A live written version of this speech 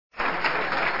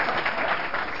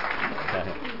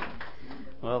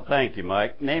Well, thank you,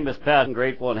 Mike. Name is Pat, and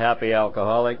grateful and happy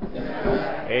alcoholic.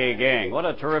 Hey, gang, what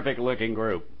a terrific looking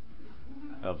group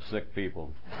of sick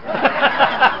people.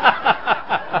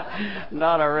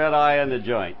 Not a red eye in the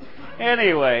joint.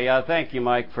 Anyway, thank you,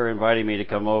 Mike, for inviting me to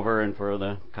come over and for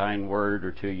the kind word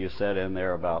or two you said in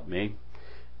there about me.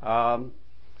 I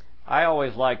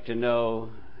always like to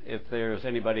know if there's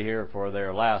anybody here for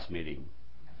their last meeting.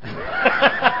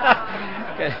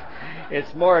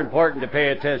 It's more important to pay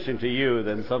attention to you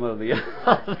than some of the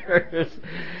others.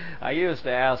 I used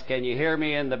to ask, can you hear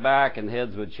me in the back? And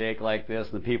heads would shake like this,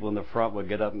 and the people in the front would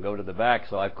get up and go to the back,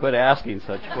 so I quit asking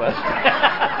such questions.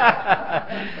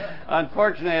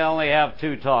 Unfortunately, I only have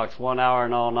 2 talks, 1 hour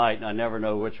and all night, and I never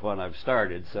know which one I've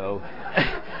started, so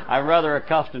I'm rather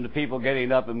accustomed to people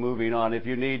getting up and moving on. If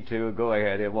you need to, go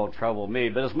ahead. It won't trouble me.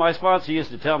 But as my sponsor used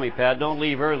to tell me, Pat, don't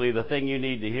leave early. The thing you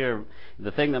need to hear,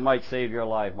 the thing that might save your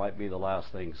life might be the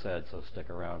last thing said, so stick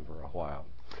around for a while.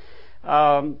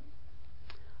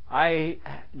 I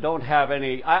don't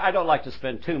like to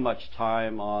spend too much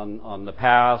time on the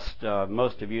past.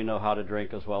 Most of you know how to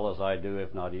drink as well as I do,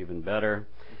 if not even better.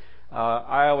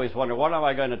 I always wonder, what am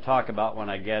I going to talk about when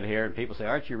I get here? And people say,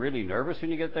 aren't you really nervous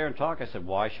when you get there and talk? I said,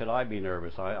 why should I be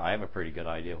nervous? I have a pretty good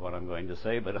idea of what I'm going to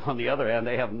say, but on the other hand,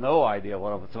 they have no idea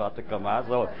what I'm about to come out.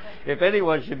 So if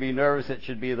anyone should be nervous, it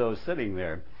should be those sitting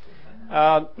there.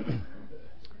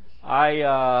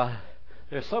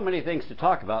 There's so many things to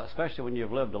talk about, especially when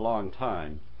you've lived a long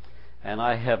time. And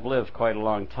I have lived quite a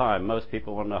long time. Most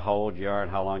people want to know how old you are and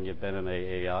how long you've been in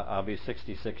AA. I'll be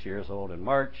 66 years old in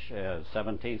March,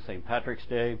 17th, St. Patrick's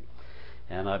Day.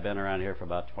 And I've been around here for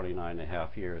about 29 and a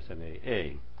half years in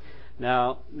AA.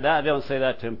 Now, I don't say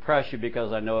that to impress you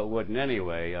because I know it wouldn't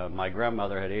anyway. My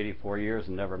grandmother had 84 years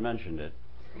and never mentioned it.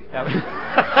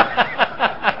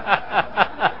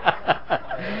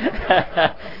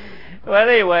 Well,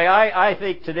 anyway, I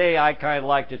think today I kind of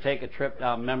like to take a trip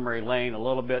down memory lane a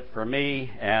little bit for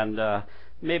me and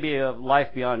maybe a life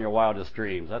beyond your wildest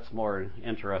dreams. That's more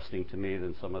interesting to me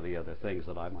than some of the other things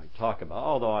that I might talk about,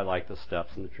 although I like the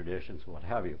steps and the traditions and what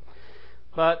have you.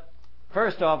 But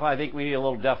first off, I think we need a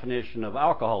little definition of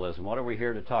alcoholism. What are we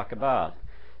here to talk about?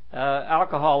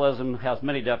 Alcoholism has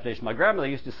many definitions. My grandmother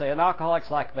used to say, an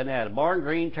alcoholic's like a banana. Born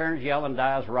green, turns yellow, and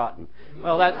dies rotten.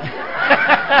 Well,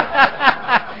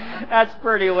 that's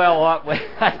pretty well what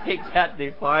I think that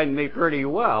defined me pretty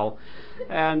well.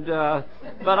 And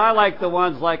but I like the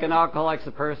ones like an alcoholic's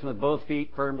a person with both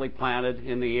feet firmly planted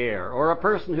in the air, or a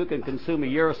person who can consume a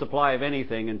year's supply of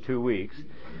anything in 2 weeks,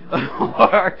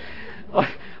 or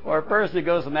a person who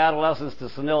goes from adolescence to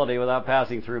senility without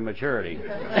passing through maturity.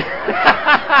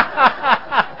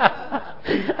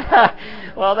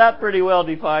 Well, that pretty well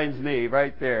defines me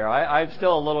right there. I'm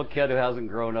still a little kid who hasn't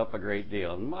grown up a great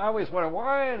deal. And I always wonder,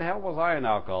 why the hell was I an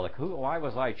alcoholic? Why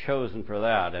was I chosen for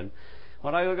that? And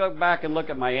when I go back and look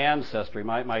at my ancestry,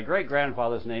 my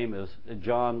great-grandfather's name is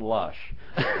John Lush.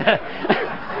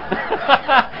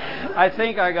 I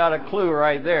think I got a clue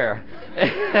right there.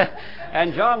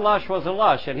 And John Lush was a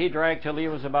lush, and he drank till he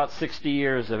was about 60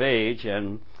 years of age,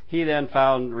 and he then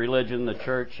found religion, the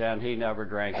church, and he never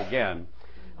drank again.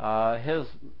 His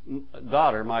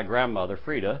daughter, my grandmother,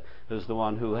 Frida, is the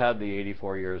one who had the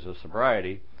 84 years of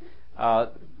sobriety.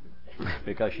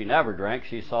 Because she never drank,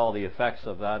 she saw the effects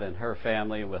of that in her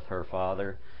family with her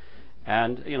father.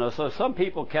 And, so some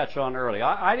people catch on early.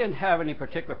 I didn't have any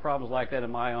particular problems like that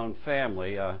in my own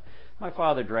family. My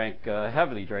father drank,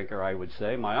 heavily drinker, I would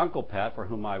say. My Uncle Pat, for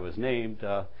whom I was named,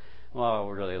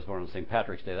 really I was born on St.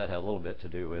 Patrick's Day. That had a little bit to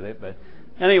do with it. But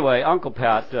anyway, Uncle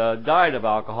Pat died of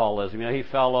alcoholism. He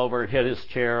fell over and hit his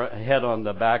head on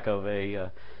the back of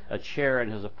a chair in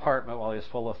his apartment while he was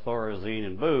full of Thorazine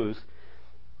and booze.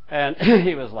 And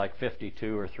he was like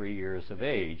 52 or 3 years of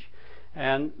age.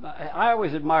 And I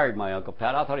always admired my Uncle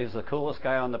Pat. I thought he was the coolest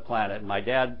guy on the planet. And my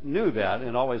dad knew that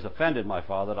and always offended my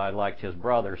father that I liked his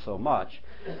brother so much.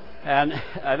 And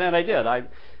then I did.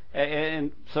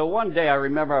 And so one day I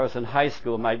remember I was in high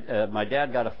school. My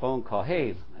dad got a phone call.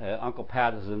 Hey, Uncle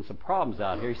Pat is in some problems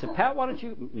out here. He said, Pat, why don't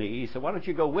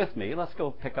you go with me? Let's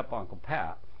go pick up Uncle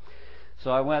Pat. So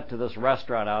I went to this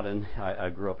restaurant I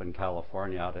grew up in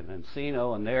California, out in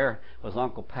Encino, and there was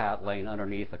Uncle Pat laying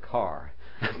underneath a car,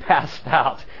 passed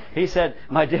out. He said,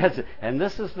 my dad said, and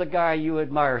this is the guy you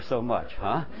admire so much,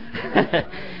 huh?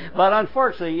 But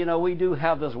unfortunately, we do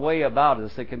have this way about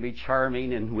us that can be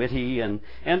charming and witty and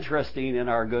interesting in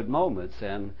our good moments,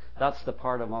 and that's the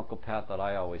part of Uncle Pat that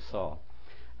I always saw.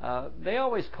 They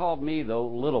always called me, though,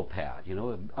 Little Pat.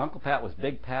 Uncle Pat was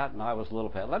Big Pat, and I was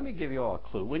Little Pat. Let me give you all a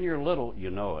clue. When you're little,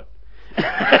 you know it.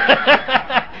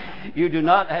 You do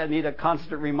not need a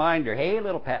constant reminder. Hey,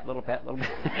 little Pat, little Pat, little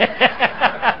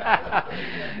Pat.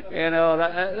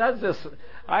 That's just,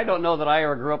 I don't know that I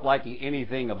ever grew up liking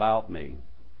anything about me.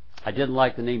 I didn't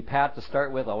like the name Pat to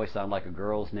start with. It always sounded like a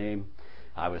girl's name.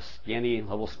 I was skinny,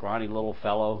 little scrawny little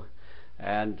fellow.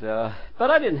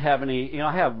 But I didn't have any,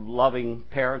 I have loving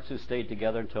parents who stayed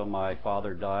together until my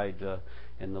father died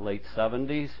in the late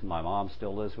 70s. My mom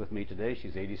still lives with me today.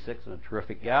 She's 86 and a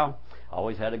terrific gal.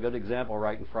 Always had a good example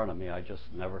right in front of me. I just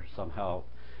never somehow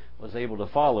was able to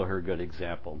follow her good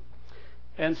example.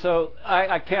 And so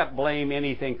I can't blame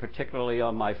anything particularly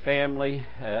on my family.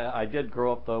 I did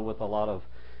grow up, though, with a lot of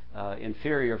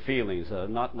inferior feelings,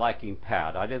 not liking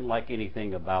Pat. I didn't like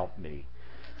anything about me.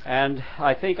 And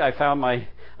I found my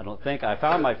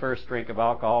first drink of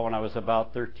alcohol when I was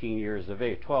about 13 years of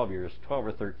age, 12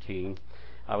 or 13.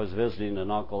 I was visiting an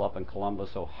uncle up in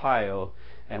Columbus, Ohio,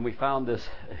 and we found this,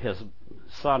 his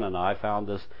son and I found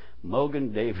this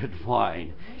Mogen David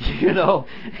wine,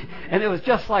 and it was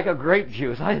just like a grape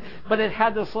juice, but it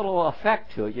had this little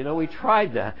effect to it, we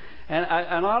tried that. And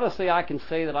honestly, I can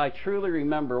say that I truly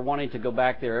remember wanting to go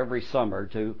back there every summer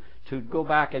to go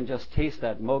back and just taste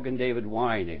that Mogen David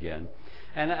wine again.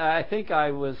 And I think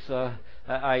I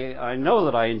know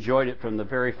that I enjoyed it from the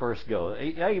very first go.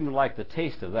 I even liked the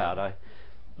taste of that.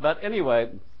 But anyway,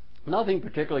 nothing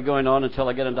particularly going on until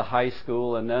I get into high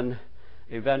school, and then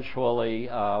eventually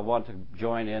want to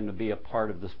join in to be a part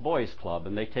of this boys club.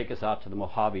 And they take us out to the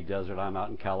Mojave Desert. I'm out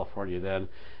in California then.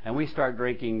 And we start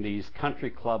drinking these country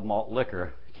club malt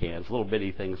liquor cans, little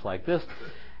bitty things like this.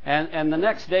 And the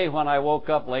next day when I woke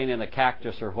up laying in a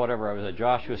cactus or whatever, I was a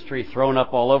Joshua's tree thrown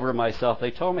up all over myself,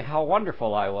 they told me how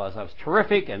wonderful I was. I was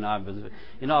terrific, and I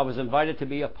was invited to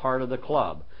be a part of the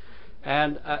club.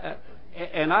 And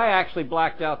I actually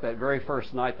blacked out that very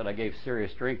first night that I gave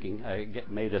serious drinking. I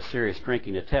made a serious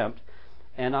drinking attempt,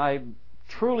 and I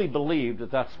truly believed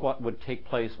that that's what would take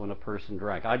place when a person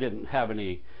drank. I didn't have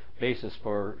any basis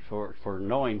for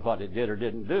knowing what it did or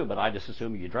didn't do, but I just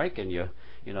assumed you drank and you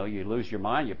lose your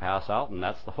mind, you pass out, and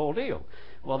that's the whole deal.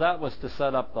 Well, that was to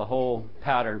set up the whole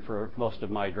pattern for most of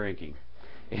my drinking.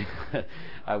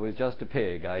 I was just a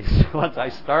pig. Once I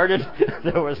started,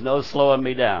 there was no slowing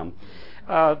me down.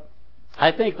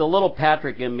 I think the little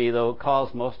Patrick in me, though,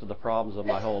 caused most of the problems of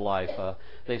my whole life.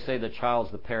 They say the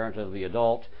child's the parent of the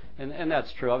adult, and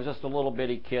that's true. I was just a little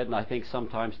bitty kid, and I think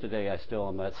sometimes today I still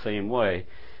am that same way.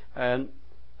 And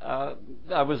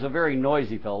I was a very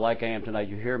noisy fellow, like I am tonight.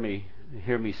 You hear me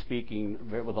speaking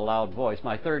with a loud voice.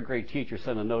 My third grade teacher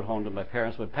sent a note home to my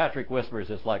parents, when Patrick whispers,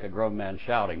 it's like a grown man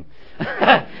shouting.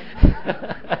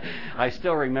 I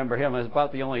still remember him. He's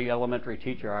about the only elementary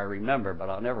teacher I remember, but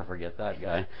I'll never forget that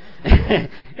guy.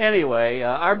 Anyway,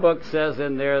 our book says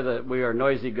in there that we are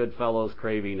noisy good fellows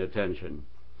craving attention.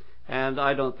 And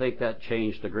I don't think that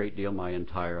changed a great deal my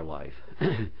entire life.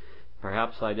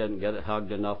 Perhaps I didn't get it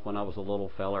hugged enough when I was a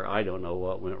little feller. I don't know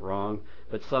what went wrong,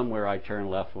 but somewhere I turned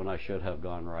left when I should have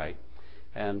gone right.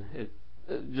 And it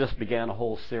just began a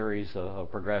whole series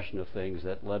of progression of things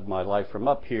that led my life from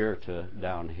up here to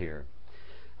down here.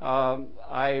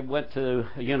 I went to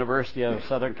the University of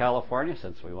Southern California,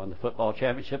 since we won the football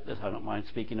championship. I don't mind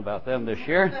speaking about them this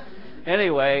year.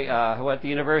 Anyway, I went to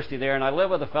university there, and I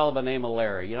lived with a fellow by the name of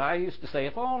Larry. I used to say,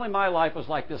 if only my life was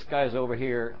like this guy's over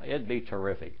here, it'd be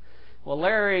terrific. Well,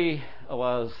 Larry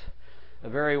was a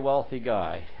very wealthy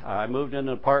guy. I moved in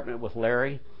an apartment with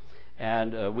Larry,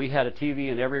 and we had a TV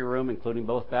in every room, including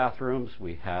both bathrooms.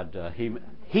 We had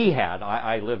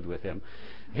I lived with him.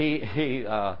 He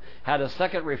had a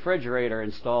second refrigerator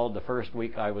installed the first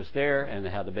week I was there, and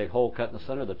it had the big hole cut in the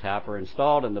center, the tapper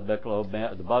installed, and the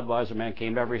Budweiser man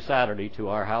came every Saturday to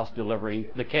our house delivering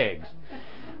the kegs.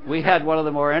 We had one of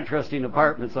the more interesting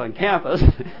apartments on campus.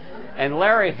 And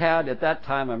Larry had, at that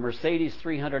time, a Mercedes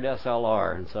 300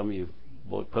 SLR, and some of you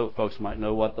folks might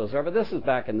know what those are, but this is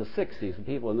back in the 60s, and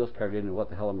people in this car didn't know what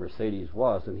the hell a Mercedes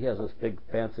was, and he has this big,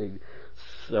 fancy,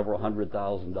 several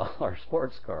 $100,000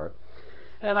 sports car.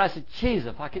 And I said, geez,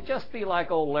 if I could just be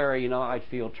like old Larry, I'd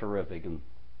feel terrific. And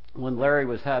when Larry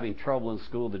was having trouble in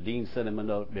school, the dean sent him a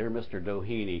note, Dear Mr.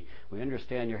 Doheny, we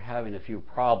understand you're having a few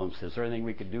problems. Is there anything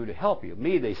we could do to help you?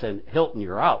 Me, they said, Hilton,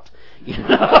 you're out.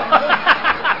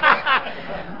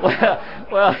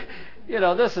 Well,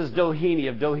 this is Doheny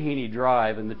of Doheny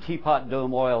Drive and the Teapot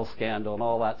Dome oil scandal and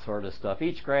all that sort of stuff.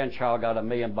 Each grandchild got $1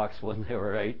 million when they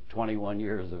were 21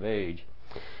 years of age.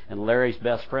 And Larry's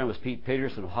best friend was Pete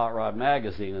Peterson of Hot Rod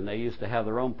Magazine, and they used to have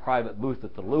their own private booth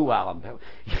at the luau,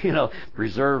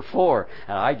 reserved for.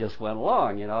 And I just went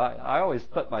along. I always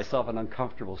put myself in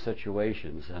uncomfortable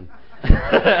situations, and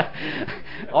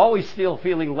always still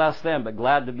feeling less than, but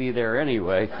glad to be there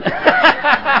anyway.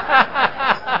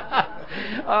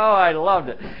 Oh, I loved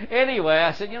it. Anyway,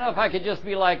 I said, if I could just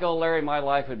be like old Larry, my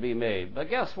life would be made. But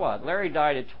guess what? Larry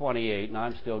died at 28, and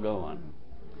I'm still going.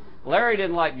 Larry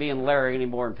didn't like being Larry any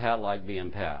more than Pat liked being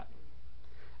Pat.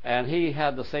 And he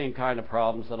had the same kind of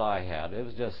problems that I had. It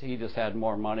was just, he just had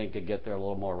more money and could get there a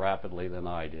little more rapidly than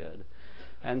I did.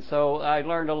 And so I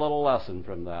learned a little lesson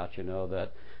from that,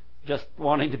 that just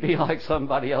wanting to be like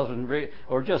somebody else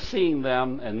or just seeing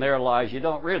them and their lives, you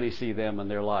don't really see them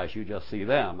and their lives, you just see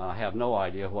them. I have no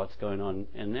idea what's going on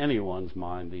in anyone's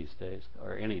mind these days,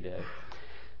 or any day.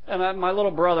 And my little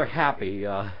brother, Happy,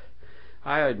 I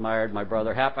admired my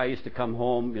brother Happy. I used to come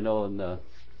home,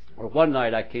 or one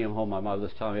night I came home, my mother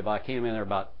was telling me about, I came in there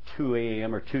about 2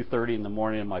 a.m. or 2:30 in the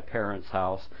morning in my parents'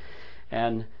 house,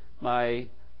 and I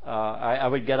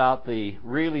would get out the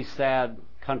really sad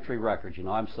country records.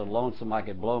 I'm so lonesome I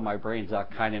could blow my brains out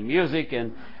kind of music,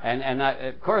 and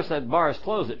of course that bars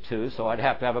closed at 2, so I'd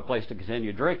have to have a place to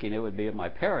continue drinking. It would be at my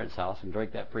parents' house and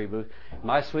drink that free booze.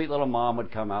 My sweet little mom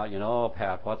would come out, "Oh,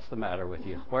 Pat, what's the matter with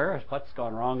you? What's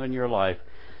gone wrong in your life?"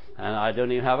 And I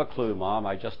don't even have a clue, Mom.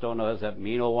 I just don't know. Is that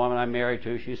mean old woman I'm married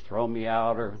to? She's thrown me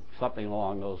out or something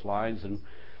along those lines. And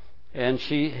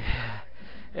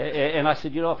I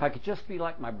said, if I could just be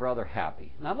like my brother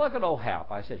Happy. Now look at old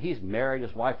Hap. I said, he's married,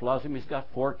 his wife loves him, he's got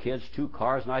 4 kids, 2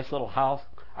 cars, nice little house.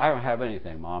 I don't have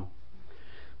anything, Mom.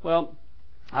 Well,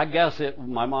 I guess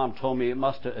my mom told me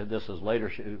this is later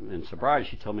in sobriety,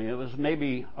 she told me it was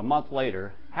maybe a month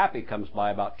later. Happy comes by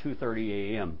about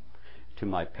 2:30 a.m. to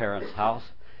my parents'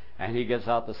 house, and he gets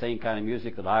out the same kind of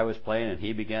music that I was playing, and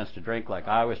he begins to drink like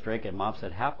I was drinking. Mom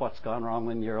said, Hap, what's gone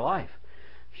wrong in your life?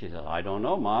 She said, I don't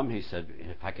know, Mom. He said,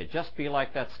 if I could just be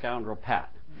like that scoundrel Pat.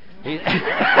 He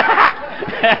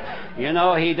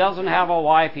doesn't have a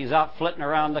wife. He's out flitting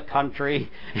around the country.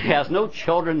 He has no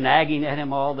children nagging at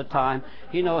him all the time.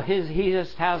 He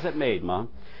just has it made, Mom.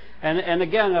 And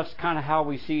again, that's kind of how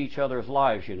we see each other's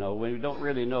lives, We don't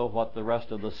really know what the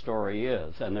rest of the story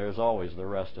is, and there's always the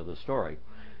rest of the story.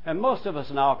 And most of us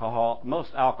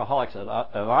most alcoholics that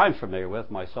I'm familiar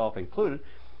with, myself included,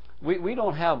 we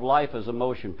don't have life as a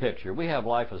motion picture. We have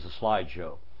life as a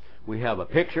slideshow. We have a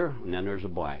picture, and then there's a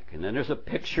blank. And then there's a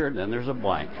picture, and then there's a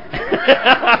blank.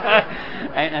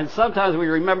 and sometimes we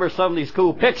remember some of these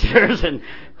cool pictures and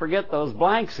forget those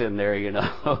blanks in there,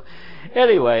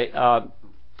 Anyway,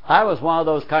 I was one of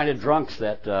those kind of drunks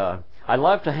that I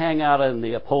love to hang out in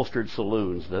the upholstered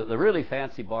saloons. The really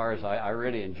fancy bars, I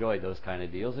really enjoyed those kind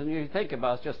of deals. And you think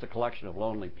about it's just a collection of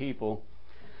lonely people.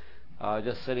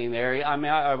 Just sitting there.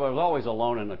 I was always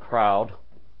alone in a crowd.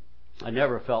 I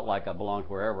never felt like I belonged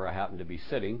wherever I happened to be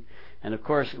sitting. And of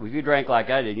course, if you drank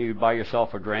like I did, you'd buy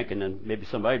yourself a drink, and then maybe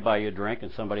somebody'd buy you a drink,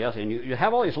 and somebody else. And you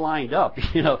have all these lined up.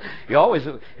 You always,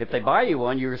 if they buy you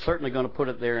one, you're certainly going to put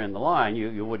it there in the line.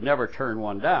 You would never turn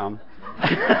one down.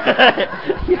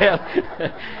 You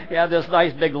have this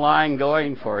nice big line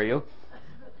going for you.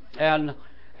 And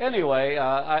anyway,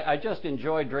 I just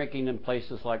enjoyed drinking in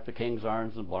places like the King's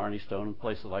Arms and Blarney Stone and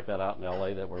places like that out in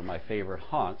L.A. that were my favorite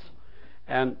haunts.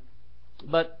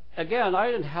 But again,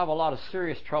 I didn't have a lot of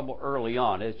serious trouble early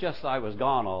on. It's just I was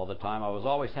gone all the time. I was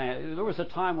always hanging. There was a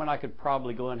time when I could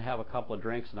probably go and have a couple of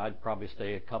drinks, and I'd probably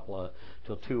stay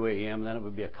till 2 a.m. And then it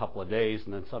would be a couple of days,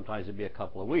 and then sometimes it'd be a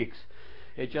couple of weeks.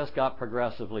 It just got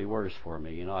progressively worse for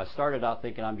me. I started out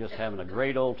thinking I'm just having a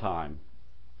great old time.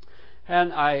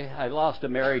 And I lost a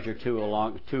marriage or two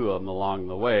of them along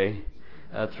the way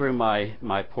through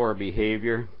my poor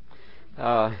behavior.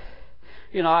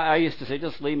 I used to say,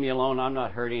 just leave me alone. I'm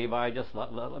not hurting anybody. Just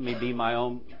let me be my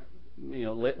own.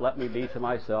 Let me be to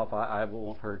myself. I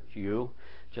won't hurt you.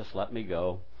 Just let me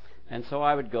go. And so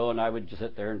I would go and I would just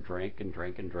sit there and drink and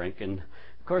drink and drink. And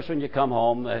of course, when you come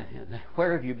home,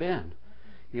 where have you been?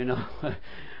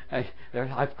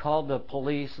 I've called the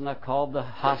police and I've called the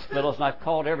hospitals and I've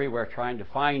called everywhere trying to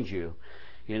find you.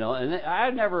 And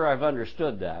I've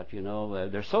understood that.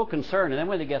 They're so concerned, and then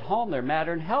when they get home, they're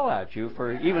madder than hell at you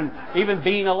for even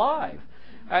being alive.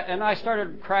 And I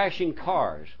started crashing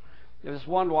cars. There was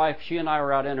one wife. She and I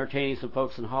were out entertaining some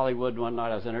folks in Hollywood one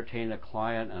night. I was entertaining a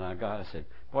client, and I said,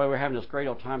 "Boy, we're having this great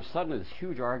old time." Suddenly, this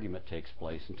huge argument takes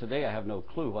place, and today I have no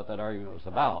clue what that argument was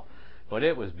about, but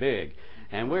it was big.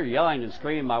 And we're yelling and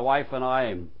screaming, my wife and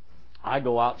I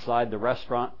go outside the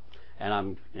restaurant.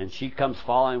 And she comes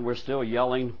following. We're still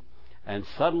yelling, and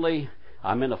suddenly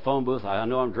I'm in a phone booth. I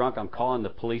know I'm drunk. I'm calling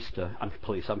the I'm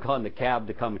calling the cab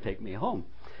to come and take me home.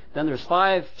 Then there's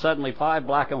suddenly five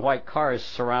black and white cars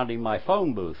surrounding my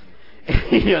phone booth.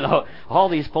 All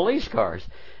these police cars.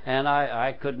 And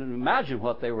I couldn't imagine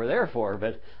what they were there for,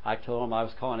 but I told them I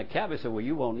was calling a cab. They said, well,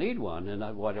 you won't need one. And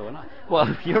why do I not? Well,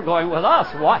 if you're going with us,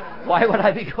 why would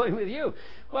I be going with you?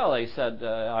 Well, they said,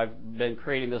 I've been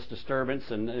creating this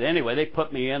disturbance. And anyway, they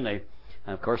put me in. And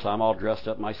of course, I'm all dressed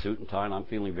up in my suit and tie, and I'm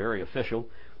feeling very official.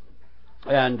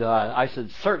 And I said,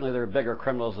 certainly there are bigger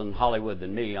criminals in Hollywood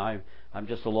than me. I'm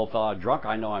just a little fellow drunk.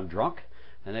 I know I'm drunk.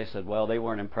 And they said, well, they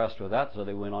weren't impressed with that, so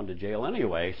they went on to jail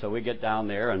anyway. So we get down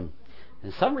there, and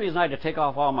for some reason I had to take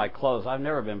off all my clothes. I've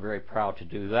never been very proud to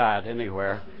do that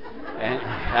anywhere. And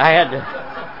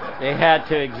they had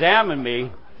to examine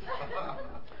me.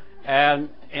 And,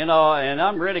 and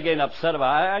I'm really getting upset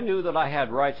about it. I knew that I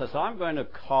had rights. I said, I'm going to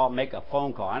make a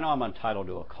phone call. I know I'm entitled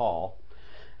to a call.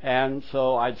 And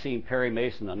so I'd seen Perry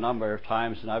Mason a number of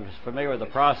times, and I was familiar with the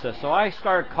process. So I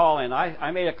started calling. I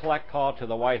made a collect call to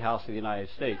the White House of the United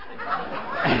States.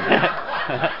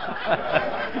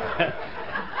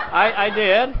 I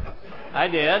did,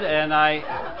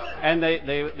 and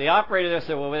the operator there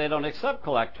said, well, they don't accept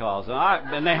collect calls,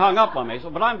 and they hung up on me. So,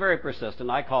 but I'm very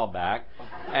persistent. I called back,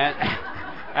 and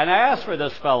I asked for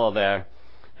this fellow there.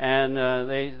 And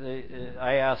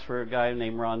I asked for a guy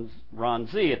named Ron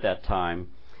Z at that time.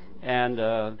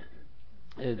 And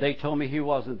they told me he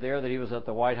wasn't there, that he was at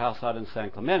the White House out in San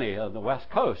Clemente on the West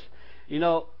Coast.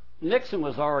 Nixon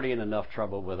was already in enough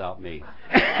trouble without me.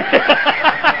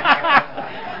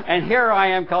 And here I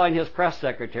am calling his press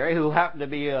secretary, who happened to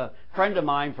be a friend of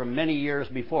mine from many years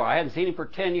before. I hadn't seen him for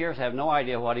 10 years. I have no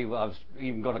idea what I was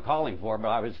even going to call him for, but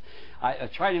I was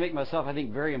trying to make myself, I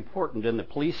think, very important in the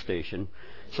police station.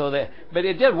 But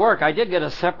it did work. I did get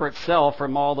a separate cell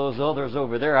from all those others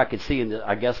over there. I could see,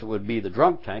 I guess it would be the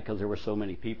drunk tank, because there were so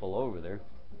many people over there.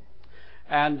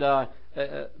 And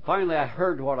finally I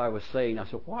heard what I was saying. I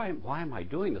said, why am I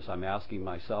doing this? I'm asking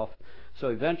myself. So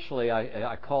eventually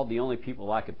I called the only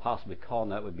people I could possibly call,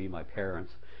 and that would be my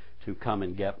parents, to come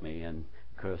and get me. And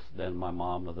of course, then my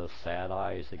mom with those sad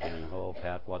eyes again. Oh,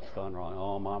 Pat, what's gone wrong?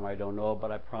 Oh, Mom, I don't know,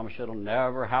 but I promise you it'll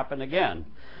never happen again.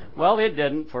 Well, it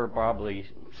didn't for probably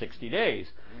 60 days.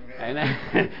 And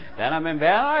then I'm in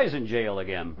Van Nuys jail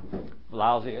again.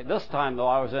 Lousy. This time, though,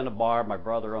 I was in a bar. My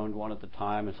brother owned one at the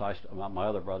time, and so my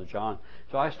other brother, John.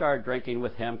 So I started drinking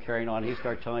with him, carrying on. He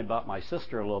started telling me about my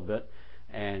sister a little bit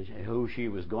and who she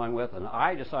was going with. And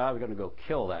I decided I was going to go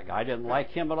kill that guy. I didn't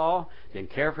like him at all.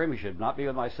 Didn't care for him. He should not be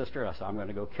with my sister. I said, I'm going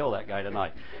to go kill that guy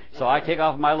tonight. So I take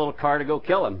off my little car to go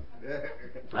kill him.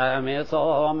 I mean, it's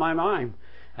all on my mind.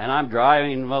 And I'm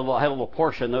driving. I had a little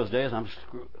Porsche in those days. I'm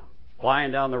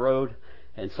flying down the road,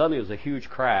 and suddenly there's a huge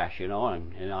crash, and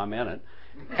I'm in it.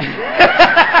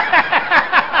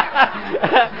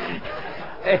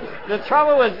 The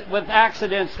trouble with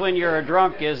accidents when you're a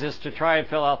drunk is to try and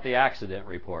fill out the accident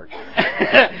report.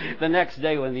 The next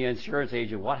day when the insurance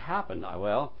agent, what happened?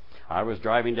 Well, I was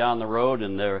driving down the road,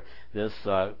 and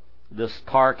this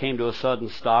car came to a sudden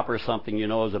stop or something. It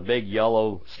was a big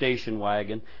yellow station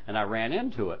wagon, and I ran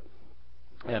into it.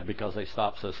 Because they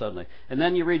stopped so suddenly. And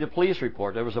then you read the police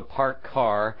report. There was a parked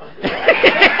car,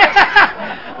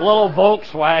 little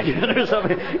Volkswagen or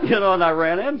something, and I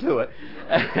ran into it.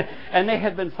 And they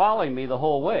had been following me the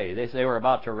whole way. They were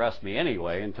about to arrest me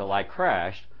anyway until I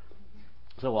crashed.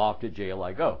 So off to jail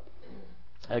I go.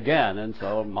 Again, and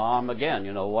so Mom, again,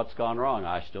 what's gone wrong?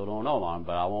 I still don't know, Mom,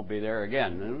 but I won't be there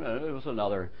again. And it was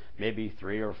another maybe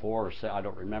 3 or 4 or 6, I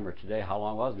don't remember today how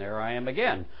long it was, and there I am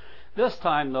again. This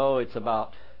time, though, it's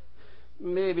about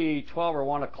maybe 12 or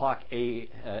 1 o'clock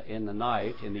in the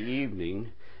night, in the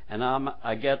evening, and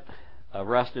I get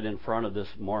arrested in front of this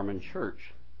Mormon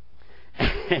church.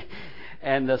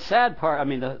 And the sad part,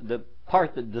 the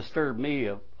part that disturbed me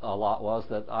a lot was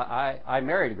that I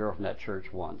married a girl from that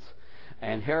church once.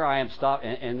 And here I am stopped,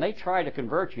 and they try to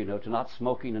convert you, to not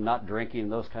smoking and not drinking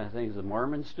and those kind of things the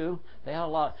Mormons do. They had a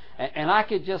lot, and I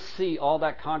could just see all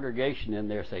that congregation in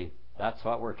there saying, that's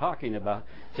what we're talking about.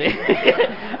 See?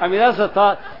 That's the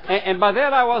thought. And by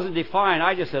then I wasn't defined.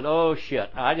 I just said, oh,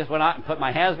 shit. I just went out and put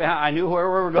my hands behind. I knew where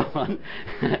we were going.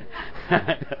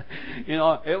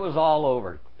 It was all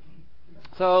over.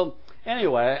 So,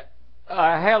 anyway,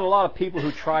 I had a lot of people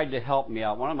who tried to help me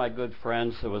out. One of my good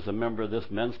friends who was a member of this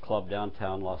men's club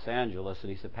downtown Los Angeles, and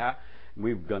he said, Pat,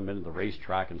 we've been to the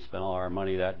racetrack and spent all our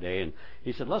money that day. And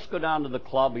he said, let's go down to the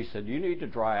club. He said, you need to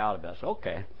dry out a bit. I said,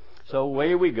 okay. So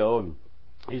away we go, and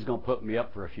he's going to put me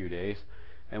up for a few days.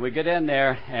 And we get in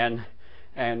there, and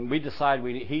he decides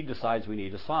we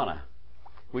need a sauna.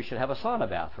 we should have a sauna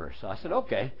bath first. So I said,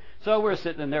 okay. So we're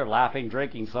sitting in there laughing,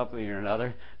 drinking something or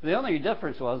another. The only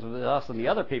difference was with us and the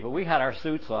other people, we had our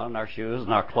suits on, our shoes,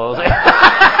 and our clothes.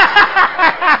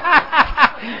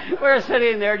 We're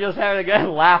sitting there just having a good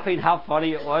laughing, how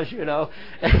funny it was, you know.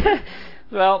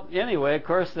 Well, anyway, of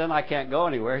course, then I can't go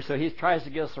anywhere. So he tries to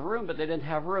get us a room, but they didn't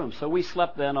have room. So we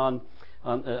slept then on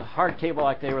a hard table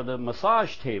like they were the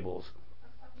massage tables.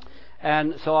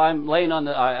 And so I'm laying on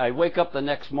I wake up the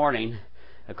next morning.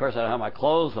 Of course, I don't have my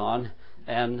clothes on,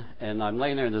 and I'm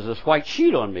laying there, and there's this white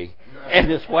sheet on me,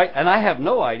 and I have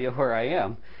no idea where I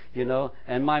am, you know.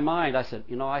 And my mind, I said,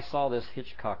 you know, I saw this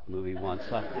Hitchcock movie once.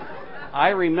 I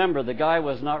remember the guy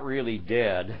was not really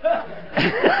dead,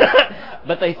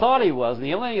 but they thought he was, and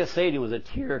the only thing that saved him was a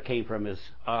tear came from his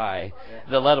eye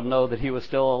that let him know that he was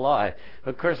still alive.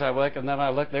 Of course, I wake, and then I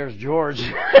look, there's George.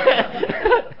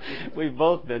 We've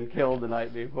both been killed the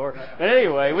night before. But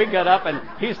anyway, we got up, and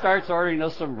he starts ordering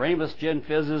us some Ramus gin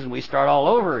fizzes, and we start all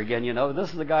over again, you know. This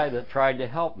is the guy that tried to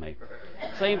help me.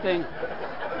 Same thing.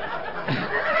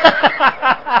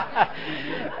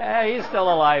 He's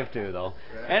still alive, too, though.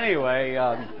 Anyway,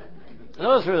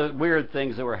 those were the weird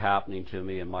things that were happening to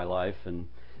me in my life, and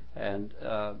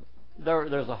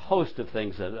there's a host of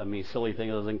things that, I mean, silly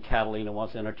things. I was in Catalina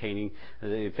once entertaining.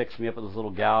 They fixed me up with this little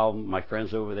gal, my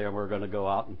friends over there, and we're going to go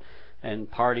out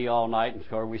and party all night. And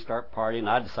so we start partying.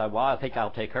 I decide, well, I think I'll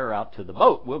take her out to the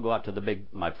boat. We'll go out to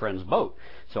my friend's boat.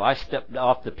 So I stepped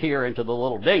off the pier into the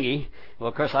little dinghy. Well,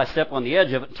 of course, I step on the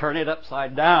edge of it, turn it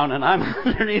upside down, and I'm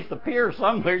underneath the pier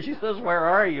somewhere. She says, where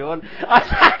are you? And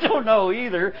I don't know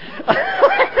either.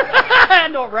 I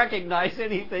don't recognize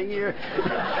anything here.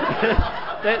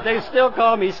 They still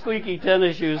call me Squeaky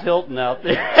Tennis Shoes Hilton out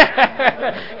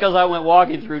there because I went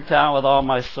walking through town with all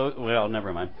my well,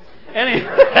 never mind.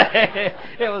 Anyway,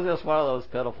 it was just one of those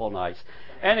pitiful nights.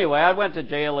 Anyway, I went to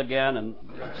jail again and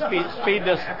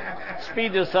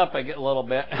speed this up a little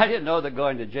bit. I didn't know that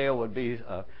going to jail would be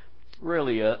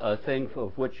really a thing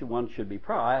of which one should be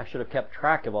proud. I should have kept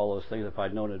track of all those things if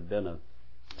I'd known it had been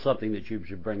something that you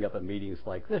should bring up at meetings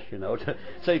like this, you know,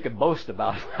 so you could boast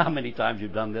about how many times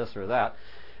you've done this or that.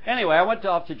 Anyway, I went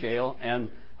off to jail, and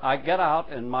I get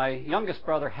out, and my youngest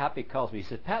brother, Happy, calls me. He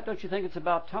said, Pat, don't you think it's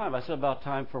about time? I said, about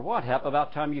time for what, Hap?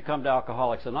 About time you come to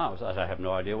Alcoholics Anonymous. I said, I have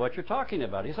no idea what you're talking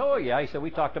about. He said, oh, yeah. He said, we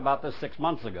talked about this 6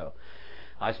 months ago.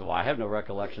 I said, well, I have no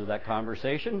recollection of that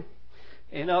conversation.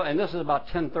 You know, and this is about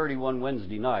 10:31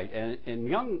 Wednesday night, and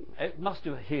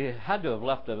he had to have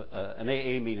left an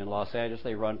AA meeting in Los Angeles.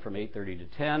 They run from 8:30 to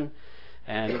 10,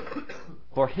 and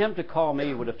for him to call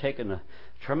me would have taken a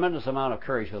tremendous amount of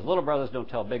courage, because little brothers don't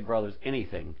tell big brothers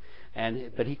anything.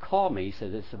 But he called me. He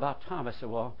said, it's about time. I said,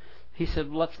 well, he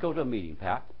said, let's go to a meeting,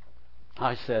 Pat.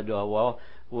 I said, how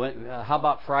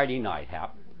about Friday night,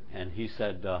 Hap? And he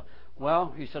said, I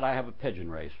have a pigeon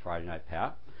race Friday night,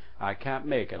 Pat. I can't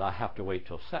make it. I have to wait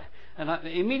till Saturday. And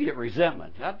immediate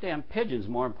resentment. That damn pigeon's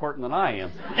more important than I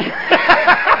am.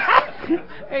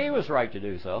 He was right to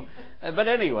do so. But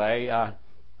anyway,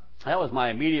 that was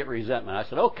my immediate resentment. I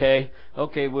said, okay,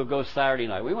 we'll go Saturday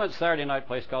night. We went Saturday night to a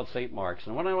place called St. Mark's.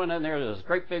 And when I went in there was this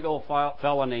great big old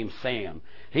fella named Sam.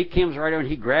 He comes right over and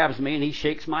he grabs me and he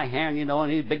shakes my hand, you know,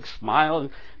 and he big smile.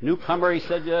 And newcomer, he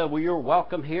said, well, you're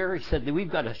welcome here. He said, we've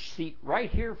got a seat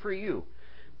right here for you.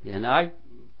 And I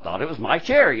thought it was my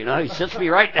chair, you know. He sits me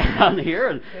right down here,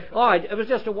 and it was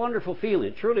just a wonderful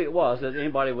feeling. Truly, it was that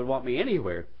anybody would want me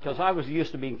anywhere, because I was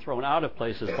used to being thrown out of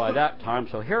places by that time.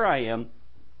 So here I am,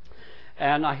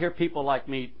 and I hear people like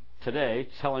me today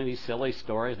telling these silly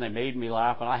stories, and they made me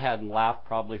laugh, and I hadn't laughed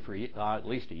probably for at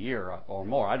least a year or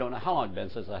more. I don't know how long it's been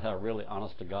since I had a really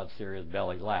honest-to-God, serious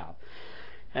belly laugh.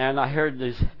 And I heard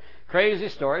these crazy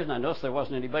stories, and I noticed there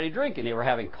wasn't anybody drinking. They were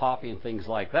having coffee and things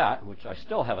like that, which I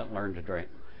still haven't learned to drink.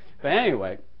 But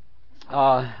anyway,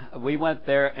 we went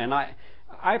there, and I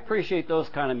appreciate those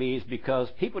kind of meetings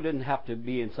because people didn't have to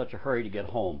be in such a hurry to get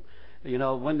home. You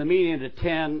know, when the meeting ended at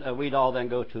 10, we'd all then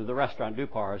go to the restaurant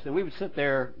Dupar's, and we would sit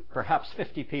there, perhaps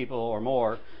 50 people or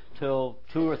more, till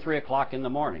 2 or 3 o'clock in the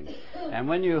morning. And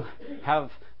when you have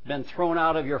been thrown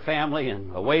out of your family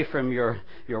and away from your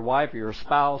wife or your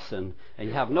spouse, and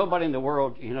you have nobody in the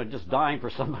world, you know, just dying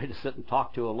for somebody to sit and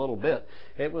talk to a little bit,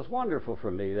 it was wonderful for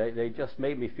me. They just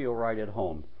made me feel right at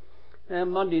home.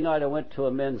 And Monday night I went to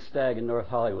a men's stag in North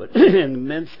Hollywood. In the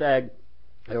men's stag,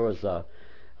 there was a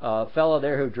fellow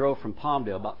there who drove from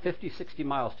Palmdale about 50, 60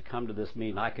 miles to come to this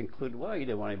meeting. I concluded, well, you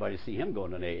didn't want anybody to see him going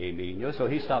to an AA meeting, you know, so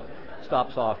he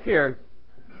stops off here.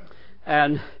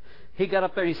 And he got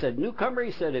up there and he said, newcomer,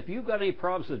 he said, if you've got any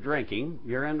problems with drinking,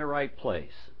 you're in the right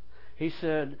place. He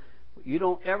said, you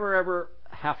don't ever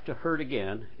have to hurt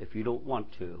again if you don't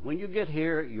want to. When you get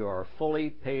here, you are fully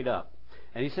paid up.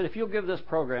 And he said, if you'll give this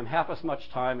program half as much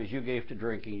time as you gave to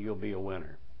drinking, you'll be a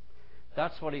winner.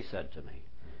 That's what he said to me.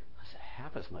 I said,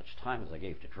 half as much time as I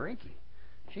gave to drinking?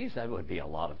 Geez, that would be a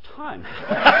lot of time.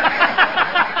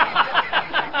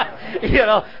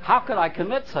 How could I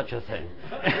commit such a thing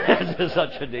to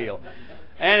such a deal?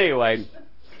 Anyway,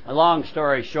 a long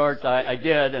story short, I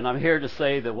did, and I'm here to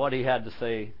say that what he had to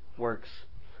say works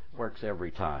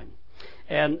every time.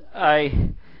 And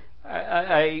I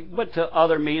went to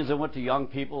other meetings. I went to young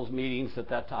people's meetings at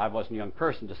that time. I wasn't a young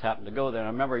person, just happened to go there. And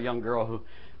I remember a young girl who,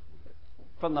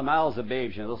 from the mouths of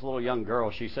babes, this little young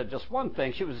girl, she said just one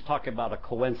thing. She was talking about a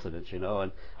coincidence,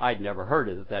 and I'd never heard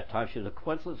it at that time. She said, a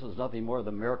coincidence is nothing more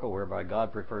than a miracle whereby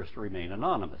God prefers to remain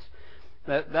anonymous.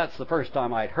 That's the first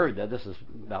time I'd heard that. This is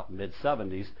about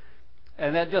mid-70s.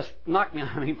 And that just knocked me,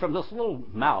 from this little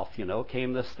mouth,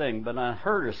 came this thing. But I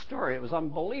heard her story. It was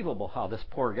unbelievable how this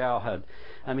poor gal had,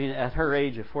 at her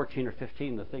age of 14 or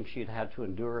 15, the things she'd had to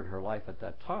endure in her life at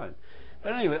that time.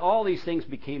 But anyway, all these things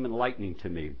became enlightening to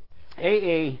me.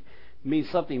 AA means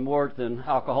something more than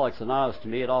Alcoholics Anonymous to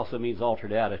me. It also means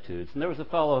altered attitudes. And there was a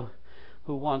fellow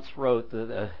who once wrote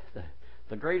that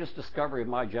the greatest discovery of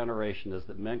my generation is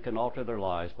that men can alter their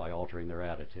lives by altering their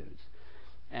attitudes.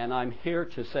 And I'm here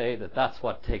to say that that's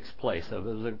what takes place. There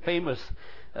was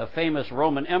a famous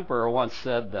Roman emperor once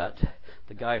said that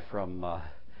the guy from,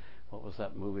 what was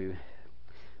that movie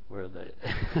where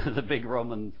the big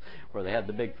Roman, where they had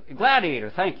the big Gladiator,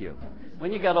 thank you.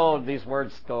 When you get old, these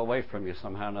words go away from you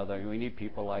somehow or another. We need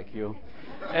people like you.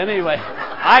 Anyway,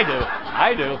 I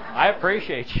do. I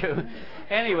appreciate you.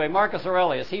 Anyway, Marcus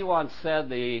Aurelius, he once said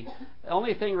the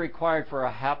only thing required for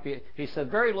he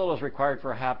said, very little is required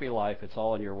for a happy life. It's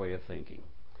all in your way of thinking.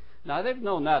 Now, they've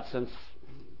known that since,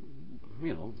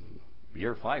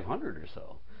 year 500 or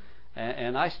so.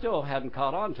 And I still hadn't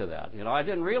caught on to that. I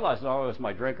didn't realize not only was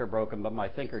my drinker broken, but my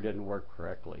thinker didn't work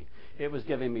correctly. It was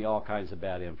giving me all kinds of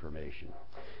bad information.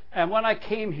 And when I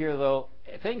came here, though,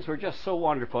 things were just so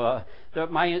wonderful.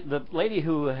 The lady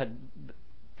who had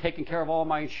taken care of all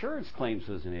my insurance claims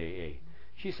was in AA.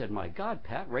 She said, my God,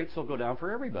 Pat, rates will go down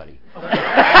for everybody.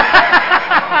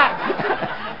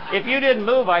 If you didn't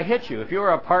move, I hit you. If you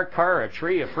were a parked car, a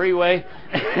tree, a freeway.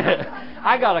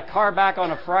 I got a car back on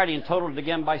a Friday and totaled it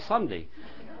again by Sunday.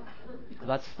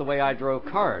 That's the way I drove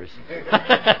cars.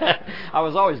 I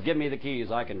was always, give me the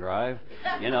keys, I can drive.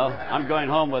 I'm going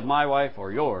home with my wife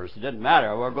or yours. It didn't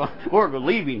matter. We're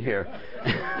leaving here.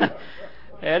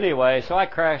 Anyway, so I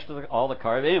crashed all the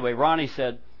cars. Anyway, Ronnie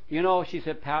said, she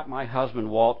said, Pat, my husband,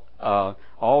 Walt,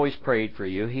 always prayed for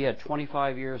you. He had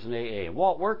 25 years in AA. And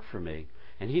Walt worked for me,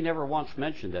 and he never once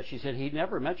mentioned that. She said, he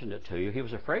never mentioned it to you. He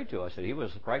was afraid to. I said, he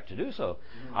was right to do so.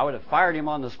 I would have fired him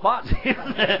on the spot.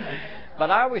 But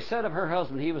I always said of her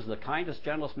husband, he was the kindest,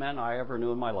 gentlest man I ever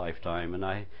knew in my lifetime.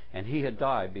 And he had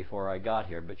died before I got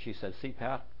here. But she said, see,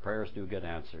 Pat, prayers do get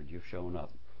answered. You've shown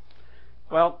up.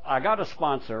 Well, I got a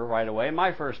sponsor right away.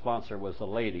 My first sponsor was a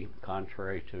lady,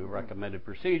 contrary to recommended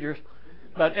procedures.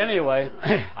 But anyway,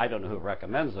 I don't know who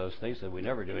recommends those things, so we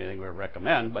never do anything we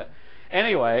recommend. But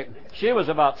anyway, she was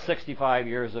about 65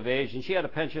 years of age, and she had a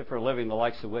penchant for living, the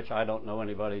likes of which I don't know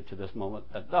anybody to this moment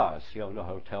that does. She owned a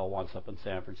hotel once up in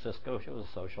San Francisco. She was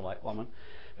a socialite woman.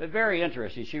 But very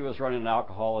interesting. She was running an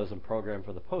alcoholism program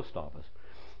for the post office.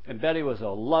 And Betty was a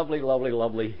lovely, lovely,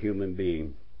 lovely human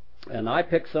being. And I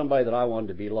picked somebody that I wanted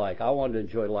to be like. I wanted to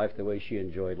enjoy life the way she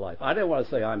enjoyed life. I didn't want to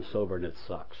say I'm sober and it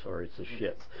sucks or it's a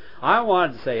shits. I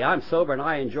wanted to say I'm sober and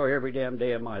I enjoy every damn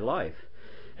day of my life.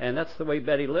 And that's the way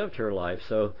Betty lived her life.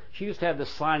 So she used to have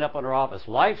this sign up on her office,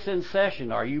 life's in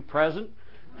session, are you present?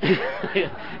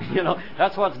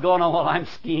 That's what's going on while I'm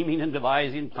scheming and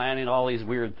devising, planning all these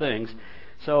weird things.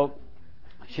 So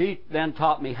she then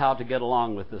taught me how to get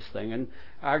along with this thing. And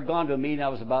I'd gone to a meeting. I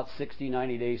was about 60,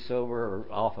 90 days sober, or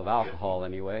off of alcohol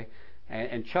anyway.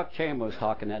 And Chuck Chamber was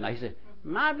talking that, and I said,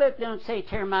 my book don't say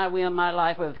turn my will and my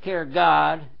life with the care of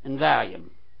God and Valium.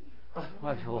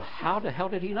 Well, how the hell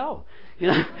did he know?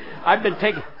 I've been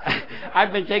taking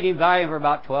Valium for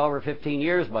about 12 or 15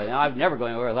 years by now. I've never gone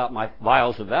anywhere without my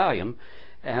vials of Valium.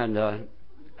 And I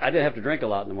didn't have to drink a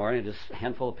lot in the morning, just a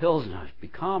handful of pills, and I'd be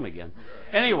calm again.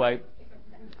 Anyway,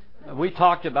 we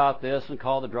talked about this and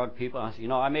called the drug people. I said,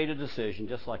 I made a decision,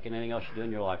 just like anything else you do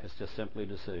in your life. It's just simply a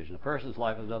decision. A person's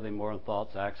life is nothing more than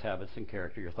thoughts, acts, habits, and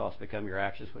character. Your thoughts become your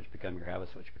actions, which become your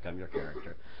habits, which become your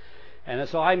character. And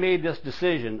so I made this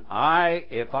decision.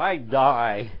 If I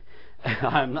die,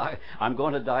 I'm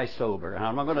going to die sober, and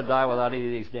I'm not going to die without any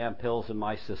of these damn pills in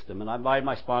my system. And I invited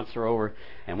my sponsor over,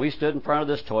 and we stood in front of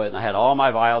this toilet, and I had all my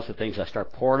vials of things. I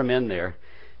started pouring them in there.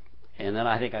 And then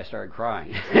I think I started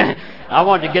crying. I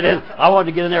wanted to get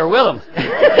in there with them.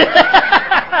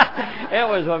 It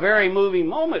was a very moving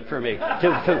moment for me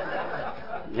to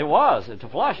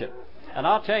flush it. And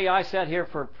I'll tell you, I sat here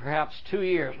for perhaps 2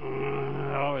 years,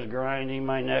 always grinding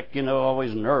my neck,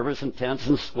 always nervous and tense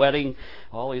and sweating.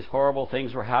 All these horrible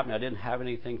things were happening. I didn't have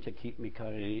anything to keep me,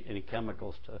 any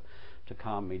chemicals to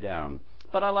calm me down.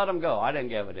 But I let them go. I didn't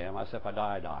give a damn. I said, if I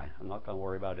die, I die. I'm not going to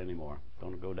worry about it anymore.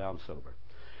 Don't go down sober.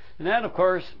 And then, of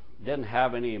course, didn't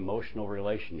have any emotional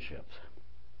relationships.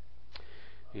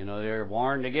 They're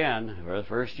warned again for the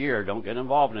first year, don't get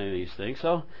involved in any of these things.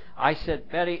 So I said,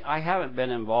 Betty, I haven't been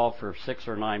involved for 6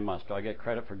 or 9 months. Do I get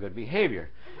credit for good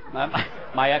behavior?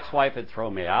 My ex-wife had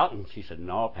thrown me out, and she said,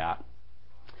 no, Pat,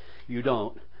 you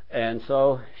don't. And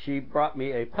so she brought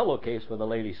me a pillowcase with a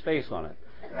lady's face on it.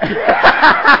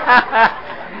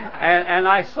 and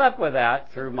I slept with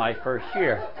that through my first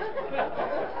year.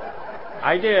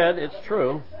 I did, it's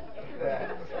true.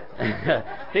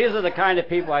 These are the kind of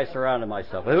people I surrounded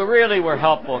myself with, who really were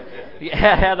helpful,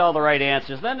 had all the right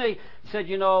answers. Then they said,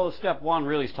 step 1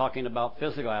 really is talking about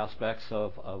physical aspects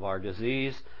of our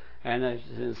disease, and they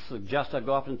suggest I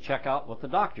go up and check out with the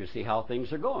doctor, see how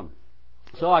things are going.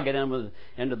 So I get into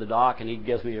the doc, and he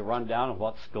gives me a rundown of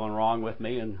what's going wrong with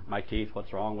me and my teeth,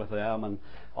 what's wrong with them, and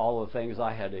all the things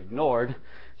I had ignored.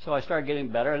 So I started getting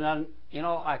better, and then,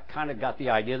 I kind of got the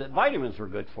idea that vitamins were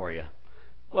good for you.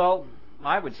 Well,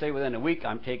 I would say within a week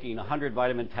I'm taking 100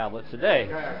 vitamin tablets a day.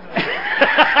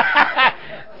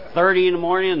 30 in the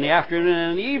morning, in the afternoon,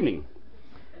 and in the evening.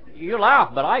 You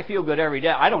laugh, but I feel good every day.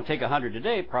 I don't take 100 a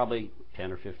day, probably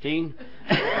 10 or 15.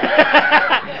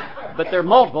 But they're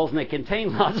multiples, and they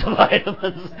contain lots of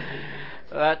vitamins.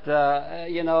 But,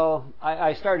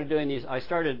 I started doing these. I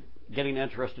started getting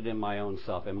interested in my own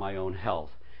self, in my own health.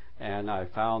 And I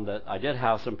found that I did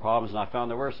have some problems, and I found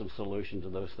there were some solutions to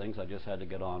those things. I just had to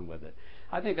get on with it.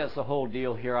 I think that's the whole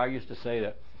deal here. I used to say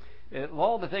that of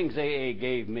all the things AA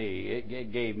gave me,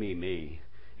 it gave me me.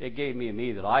 It gave me a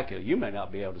me that I could. You may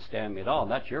not be able to stand me at all,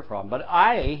 and that's your problem. But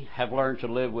I have learned to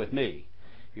live with me,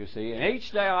 you see. And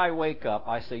each day I wake up,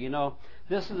 I say,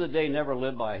 this is a day never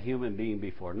lived by a human being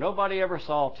before. Nobody ever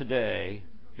saw today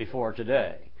before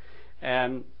today.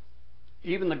 And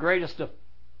even the greatest of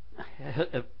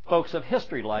folks of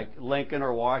history like Lincoln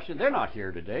or Washington, they're not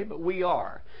here today, but we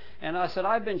are. And I said,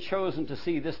 I've been chosen to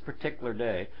see this particular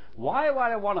day. Why would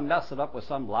I want to mess it up with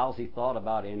some lousy thought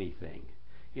about anything?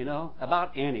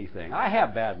 About anything. I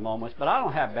have bad moments, but I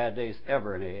don't have bad days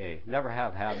ever in AA. Never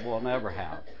have had, will never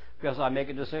have. Because I make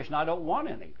a decision I don't want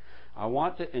any. I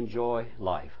want to enjoy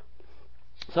life.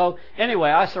 So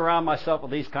anyway, I surround myself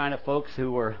with these kind of folks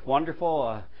who were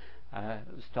wonderful. I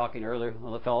was talking earlier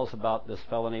with the fellows about this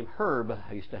fellow named Herb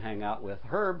I used to hang out with.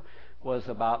 Herb was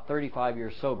about 35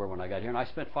 years sober when I got here, and I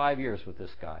spent 5 years with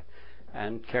this guy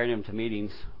and carried him to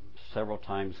meetings several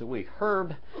times a week.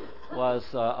 Herb was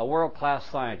a world-class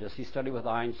scientist. He studied with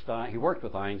Einstein. He worked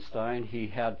with Einstein. He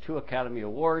had 2 Academy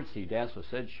Awards. He danced with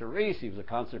Sid Charisse. He was a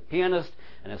concert pianist.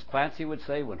 And as Clancy would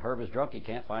say, when Herb is drunk, he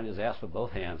can't find his ass with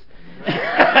both hands.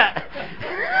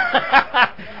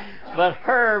 But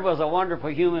Herb was a wonderful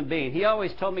human being. He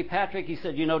always told me, Patrick, he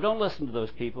said, don't listen to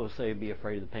those people who say be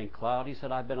afraid of the pink cloud. He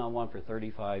said, I've been on one for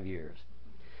 35 years.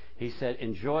 He said,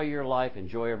 enjoy your life,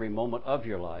 enjoy every moment of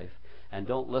your life, and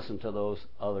don't listen to those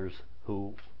others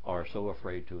who are so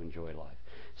afraid to enjoy life.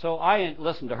 So I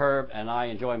listen to Herb, and I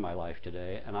enjoy my life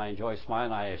today, and I enjoy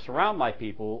smiling. I surround my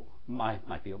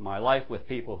life with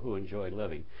people who enjoy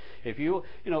living. If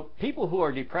people who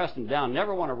are depressed and down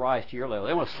never want to rise to your level.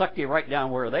 They want to suck you right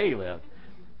down where they live.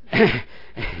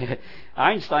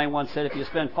 Einstein once said if you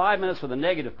spend 5 minutes with a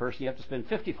negative person, you have to spend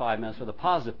 55 minutes with a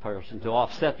positive person to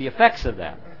offset the effects of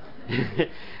that.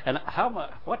 And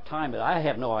what time? I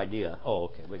have no idea. Oh,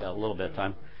 okay, we got a little bit of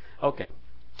time. Okay.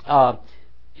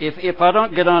 If I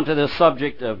don't get onto this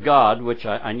subject of God, which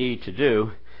I need to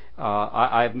do,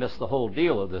 I've missed the whole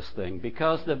deal of this thing,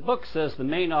 because the book says the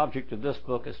main object of this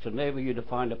book is to enable you to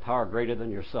find a power greater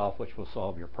than yourself which will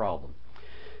solve your problem.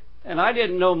 And I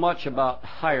didn't know much about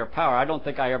higher power. I don't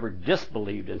think I ever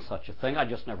disbelieved in such a thing. I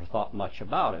just never thought much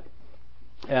about it.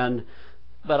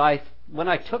 But when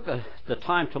I took the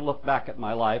time to look back at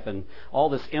my life and all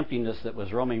this emptiness that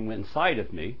was roaming inside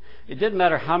of me, it didn't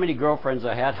matter how many girlfriends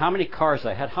I had, how many cars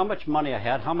I had, how much money I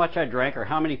had, how much I drank, or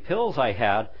how many pills I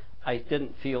had, I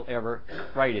didn't feel ever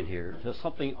right in here. Just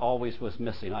something always was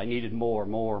missing. I needed more.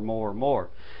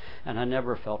 And I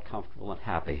never felt comfortable and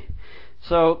happy.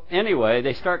 So anyway,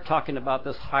 they start talking about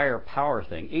this higher power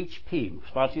thing, HP.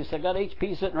 Sponsor said, I got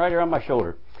HP sitting right here on my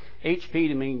shoulder. HP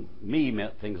to me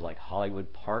meant things like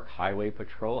Hollywood Park, Highway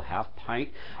Patrol, Half Pint.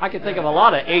 I could think of a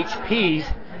lot of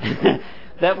HPs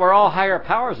that were all higher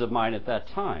powers of mine at that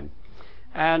time.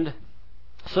 And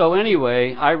so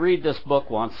anyway, I read this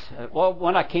book once. Well,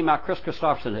 when I came out, Chris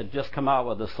Christopherson had just come out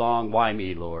with the song, Why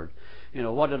Me, Lord? You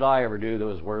know, what did I ever do that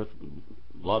was worth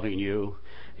loving you?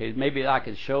 Maybe I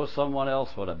could show someone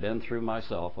else what I've been through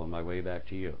myself on my way back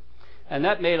to you. And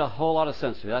that made a whole lot of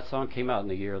sense to me. That song came out in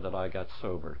the year that I got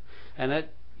sober. And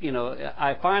it, you know,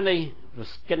 I finally was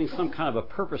getting some kind of a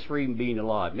purpose for even being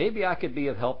alive. Maybe I could be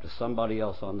of help to somebody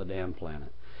else on the damn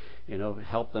planet. You know,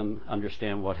 help them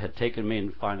understand what had taken me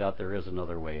and find out there is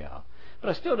another way out. But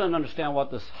I still don't understand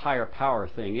what this higher power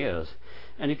thing is.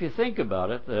 And if you think about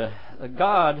it, a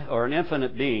God or an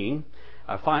infinite being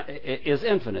is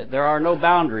infinite. There are no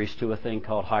boundaries to a thing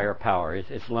called higher power.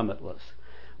 It's limitless.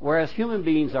 Whereas human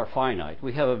beings are finite.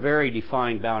 We have a very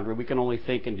defined boundary. We can only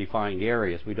think in defined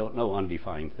areas. We don't know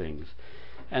undefined things.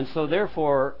 And so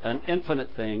therefore, an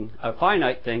infinite thing, a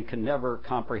finite thing, can never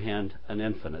comprehend an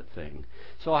infinite thing.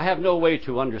 So I have no way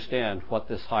to understand what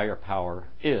this higher power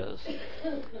is.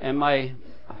 And my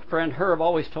friend Herb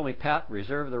always told me, Pat,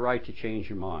 reserve the right to change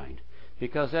your mind.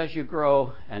 Because as you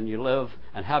grow and you live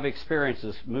and have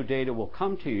experiences, new data will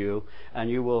come to you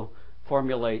and you will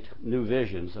formulate new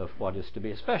visions of what is to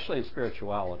be, especially in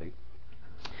spirituality.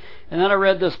 And then I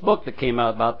read this book that came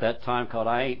out about that time called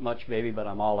I Ain't Much Baby, But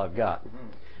I'm All I've Got.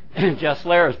 Jess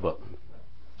Lair's book.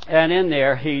 And in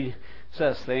there he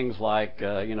says things like,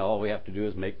 you know, all we have to do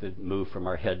is make the move from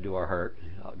our head to our heart.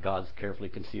 God's carefully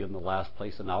concealed in the last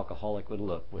place an alcoholic would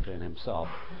look within himself.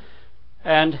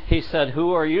 And he said,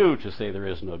 who are you to say there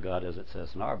is no God, as it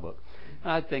says in our book?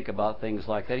 And I think about things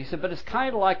like that. He said, but it's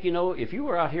kind of like, you know, if you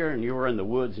were out here and you were in the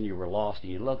woods and you were lost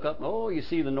and you look up, oh, you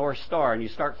see the North Star, and you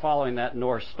start following that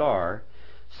North Star,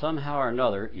 somehow or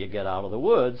another you get out of the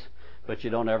woods, but you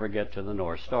don't ever get to the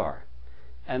North Star.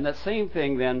 And that same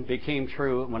thing then became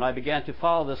true when I began to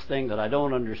follow this thing that I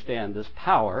don't understand, this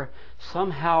power.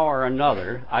 Somehow or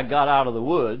another, I got out of the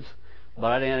woods,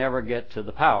 but I didn't ever get to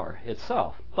the power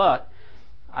itself. But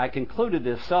I concluded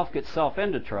that if self gets self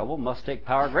into trouble, must take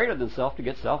power greater than self to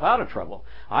get self out of trouble.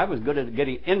 I was good at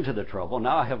getting into the trouble.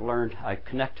 Now I have learned I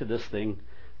connect to this thing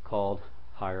called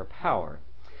higher power.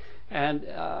 And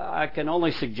I can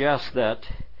only suggest that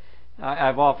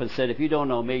I've often said, if you don't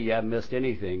know me, you haven't missed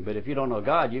anything. But if you don't know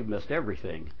God, you've missed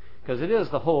everything. Because it is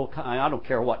the whole, I don't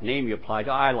care what name you apply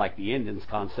to. I like the Indians'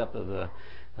 concept of the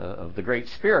Great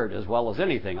Spirit as well as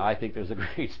anything. I think there's a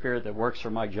Great Spirit that works for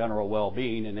my general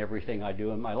well-being in everything I do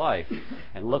in my life.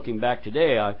 And looking back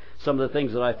today, some of the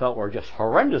things that I felt were just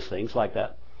horrendous things, like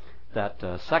that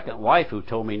second wife who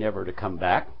told me never to come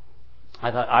back.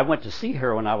 I went to see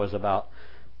her when I was about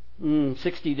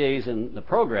 60 days in the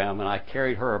program, and I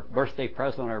carried her a birthday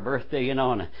present on her birthday, you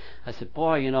know, and I said,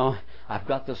 boy, you know, I've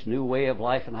got this new way of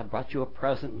life, and I brought you a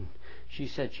present. And she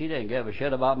said she didn't give a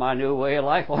shit about my new way of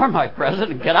life or my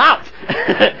present, and get out.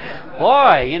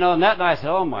 Boy, you know, and that night I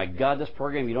said, oh my God, this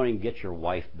program, you don't even get your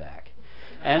wife back.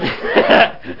 And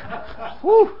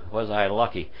whew, was I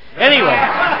lucky. Anyway,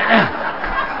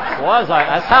 was I?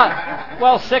 That's how,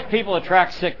 well, sick people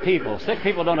attract sick people. Sick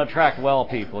people don't attract well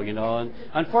people, you know. And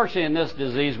unfortunately in this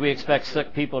disease, we expect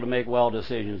sick people to make well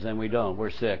decisions, and we don't. We're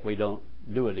sick. We don't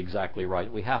do it exactly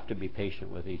right. We have to be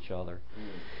patient with each other.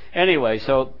 Anyway,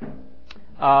 so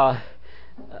that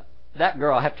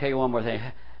girl, I have to tell you one more thing.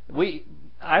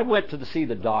 I went to see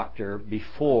the doctor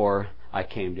before I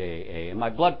came to AA, and my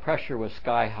blood pressure was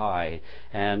sky high,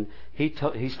 and he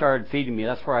started feeding me.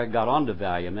 That's where I got onto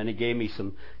Valium, and he gave me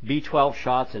some B12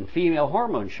 shots and female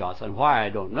hormone shots, and why I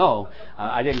don't know.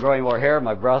 I didn't grow any more hair,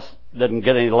 my breasts didn't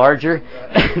get any larger,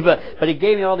 but he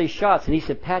gave me all these shots, and he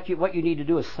said, Pat, what you need to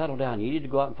do is settle down. You need to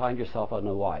go out and find yourself a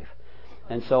new wife.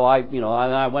 And so I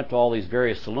went to all these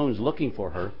various saloons looking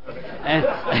for her, and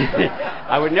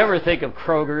I would never think of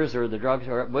Kroger's or the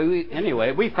drugstore.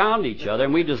 Anyway, we found each other,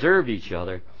 and we deserved each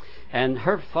other. And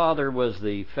her father was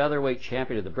the featherweight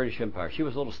champion of the British Empire. She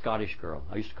was a little Scottish girl.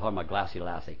 I used to call her my glassy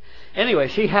lassie. Anyway,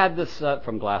 she had this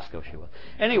from Glasgow. She was.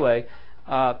 Anyway,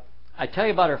 I tell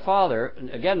you about her father,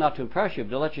 again, not to impress you,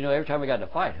 but to let you know every time we got in a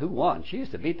fight, who won? She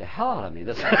used to beat the hell out of me.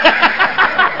 But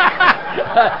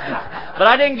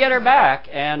I didn't get her back.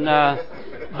 And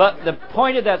but the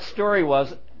point of that story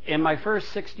was, in my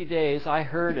first 60 days, I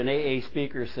heard an AA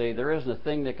speaker say, there isn't a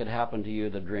thing that could happen to you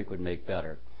that drink would make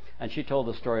better. And she told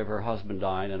the story of her husband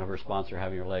dying and of her sponsor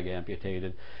having her leg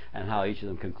amputated, and how each of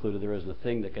them concluded there isn't a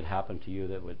thing that could happen to you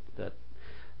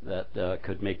that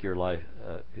could make your life,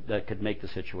 that could make the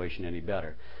situation any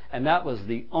better. And that was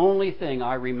the only thing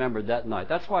I remembered that night.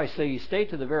 That's why I say you stay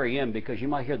to the very end, because you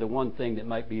might hear the one thing that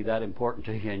might be that important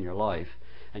to you in your life,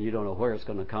 and you don't know where it's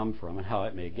going to come from and how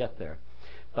it may get there.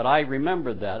 But I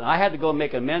remembered that. And I had to go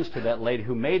make amends to that lady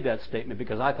who made that statement,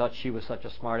 because I thought she was such a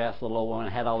smart-ass little old woman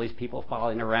and had all these people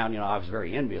following around. I was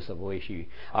very envious of the way she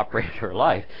operated her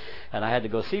life. And I had to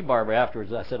go see Barbara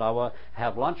afterwards. I said, I want to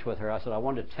have lunch with her. I said, I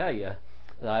wanted to tell you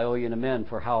that I owe you an amends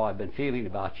for how I've been feeling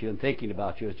about you and thinking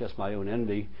about you. It's just my own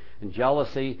envy and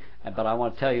jealousy. But I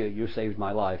want to tell you, you saved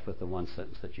my life with the one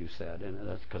sentence that you said. And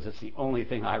that's because it's the only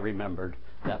thing I remembered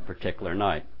that particular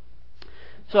night.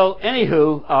 So,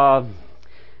 anywho,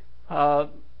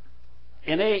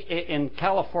 in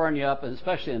California,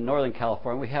 especially in Northern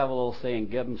California, we have a little saying,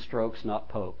 give them strokes, not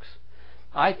pokes.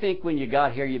 I think when you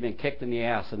got here, you've been kicked in the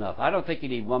ass enough. I don't think you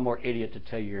need one more idiot to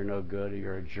tell you you're no good, or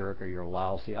you're a jerk, or you're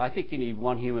lousy. I think you need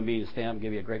one human being to stand up and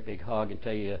give you a great big hug and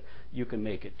tell you you can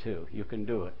make it too. You can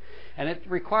do it. And it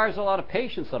requires a lot of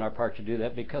patience on our part to do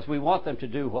that, because we want them to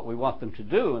do what we want them to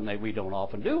do, and we don't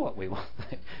often do what we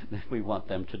want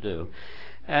them to do.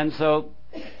 And so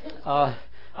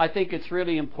I think it's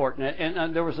really important.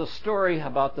 And there was a story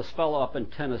about this fellow up in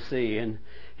Tennessee, and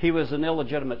he was an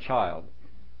illegitimate child.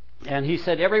 And he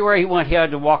said everywhere he went, he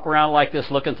had to walk around like this,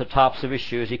 looking at the tops of his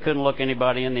shoes. He couldn't look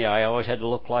anybody in the eye. Always had to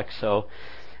look like so,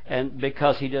 and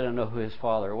because he didn't know who his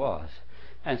father was.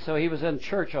 And so he was in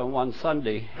church on one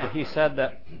Sunday, and he said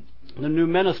that the new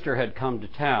minister had come to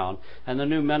town, and the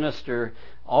new minister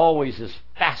always is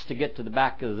fast to get to the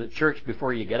back of the church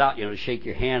before you get out, to shake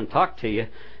your hand and talk to you.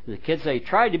 And the kids say,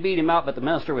 tried to beat him out, but the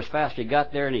minister was fast. He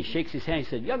got there, and he shakes his hand. He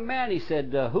said, young man, he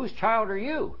said, whose child are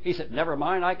you? He said, never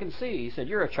mind, I can see. He said,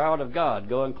 you're a child of God.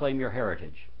 Go and claim your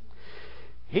heritage.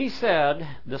 He said,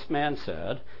 this man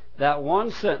said, that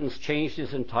one sentence changed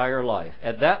his entire life.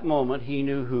 At that moment, he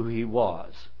knew who he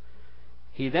was.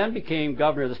 He then became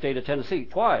governor of the state of Tennessee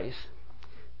twice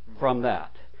from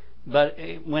that. But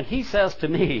when he says to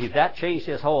me, that changed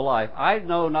his whole life, I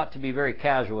know not to be very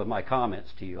casual with my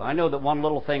comments to you. I know that one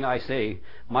little thing I say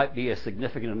might be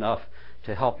significant enough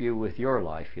to help you with your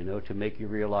life, to make you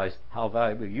realize how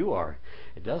valuable you are.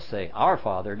 It does say our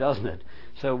Father, doesn't it?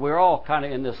 So we're all kind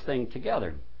of in this thing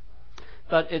together.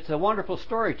 But it's a wonderful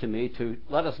story to me to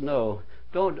let us know,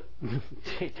 don't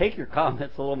take your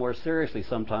comments a little more seriously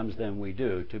sometimes than we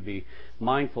do, to be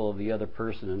mindful of the other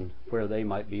person and where they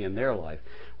might be in their life.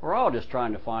 We're all just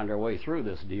trying to find our way through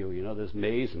this deal, this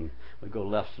maze, and we go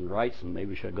lefts and rights, and maybe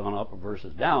we should have gone up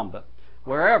versus down, but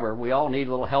wherever, we all need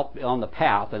a little help on the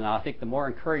path, and I think the more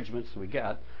encouragements we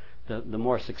get, the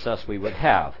more success we would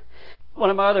have. One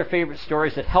of my other favorite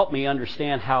stories that helped me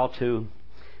understand how to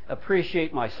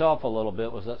appreciate myself a little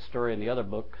bit was that story in the other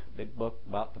book, big book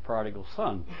about the prodigal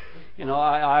son.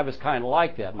 I was kind of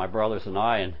like that, my brothers and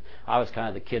I was kind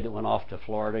of the kid that went off to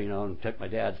Florida, and took my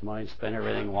dad's money and spent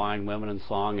everything, wine, women, and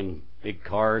song, and big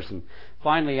cars, and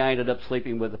finally I ended up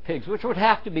sleeping with the pigs, which would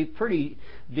have to be pretty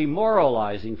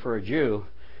demoralizing for a Jew,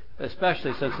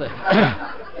 especially since they...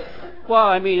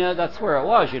 Well, that's where it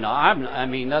was,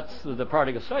 that's the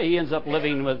prodigal son. He ends up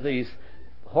living with these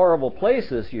horrible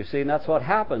places, you see, and that's what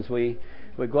happens. We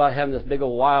go out having this big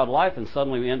old wild life, and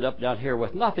suddenly we end up down here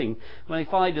with nothing. When he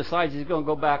finally decides he's going to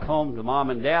go back home to mom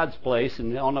and dad's place,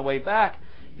 and on the way back,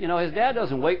 his dad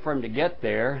doesn't wait for him to get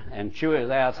there and chew his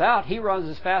ass out. He runs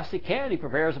as fast as he can. He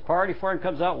prepares a party for him,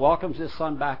 comes out, welcomes his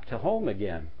son back to home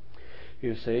again,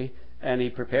 you see. And he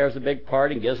prepares a big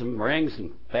party and gives him rings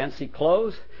and fancy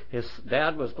clothes. His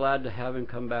dad was glad to have him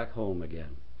come back home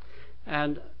again.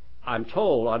 And I'm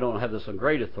told, I don't have this on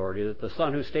great authority, that the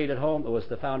son who stayed at home was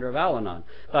the founder of Al-Anon.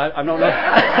 But I don't know.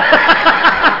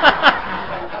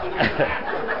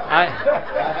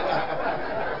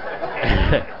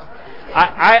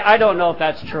 I don't know if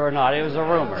that's true or not. It was a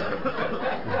rumor.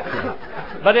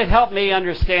 But it helped me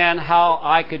understand how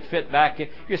I could fit back in.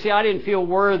 You see, I didn't feel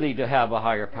worthy to have a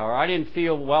higher power. I didn't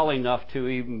feel well enough to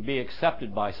even be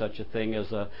accepted by such a thing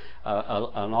as an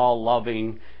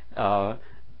all-loving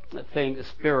thing,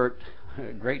 spirit,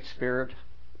 great spirit,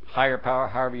 higher power,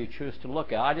 however you choose to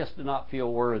look at it. I just did not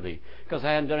feel worthy because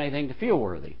I hadn't done anything to feel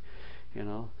worthy.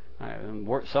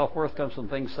 Self-worth comes from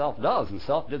things self does, and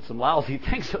self did some lousy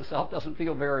things, so self doesn't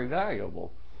feel very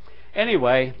valuable.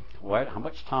 Anyway, how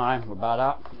much time? We're about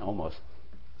out? Almost.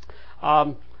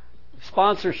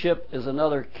 Sponsorship is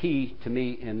another key to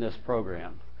me in this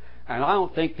program. And I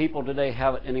don't think people today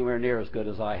have it anywhere near as good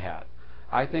as I had.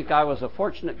 I think I was a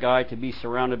fortunate guy to be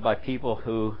surrounded by people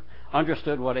who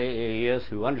understood what AA is,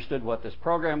 who understood what this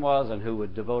program was, and who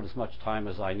would devote as much time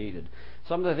as I needed.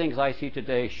 Some of the things I see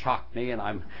today shock me, and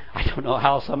I don't know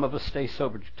how some of us stay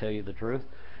sober, to tell you the truth.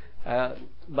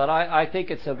 But I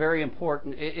think it's a very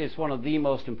important, it's one of the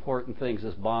most important things,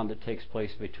 this bond that takes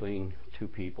place between two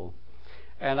people.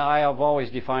 And I have always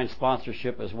defined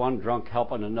sponsorship as one drunk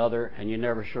helping another, and you're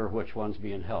never sure which one's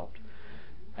being helped.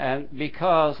 And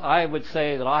because I would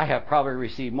say that I have probably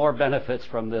received more benefits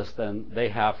from this than they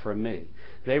have from me.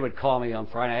 They would call me on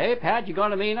Friday, "Hey, Pat, you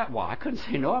going to meet?" Well, I couldn't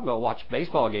say no. I'm going to watch a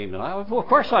baseball game tonight. Well, of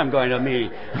course I'm going to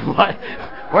meet. What?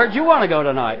 Where'd you want to go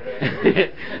tonight?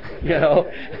 You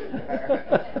know.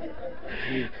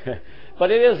 But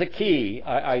it is a key,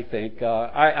 I think.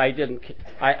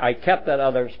 I kept that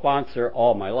other sponsor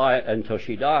all my life until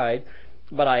she died,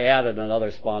 but I added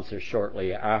another sponsor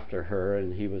shortly after her,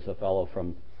 and he was a fellow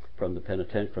from the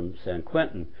penitentiary from San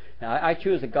Quentin. Now, I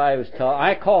choose a guy who's tough.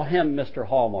 I call him Mr.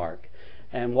 Hallmark.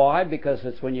 And why? Because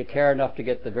it's when you care enough to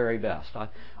get the very best.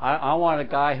 I want a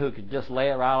guy who could just lay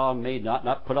it right on me,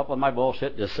 not put up with my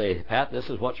bullshit, just say, "Pat, this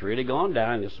is what's really going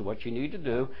down. This is what you need to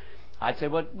do." I'd say,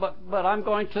 but I'm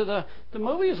going to the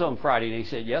movies on Friday. And he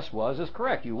said, "Yes, is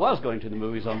correct. You was going to the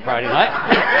movies on Friday night.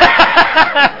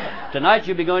 Tonight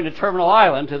you'll be going to Terminal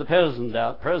Island, to the prison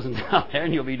down there,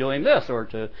 and you'll be doing this," or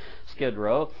to Skid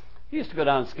Row. He used to go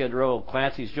down to Skid Row,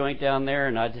 Clancy's joint down there,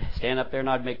 and I'd stand up there and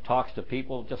I'd make talks to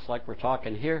people just like we're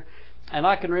talking here. And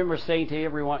I can remember saying to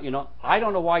everyone, I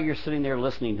don't know why you're sitting there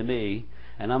listening to me,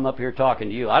 and I'm up here talking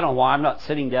to you. I don't know why I'm not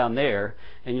sitting down there,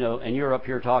 and you're up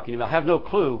here talking to me. I have no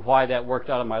clue why that worked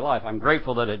out in my life. I'm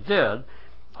grateful that it did.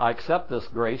 I accept this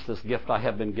grace, this gift I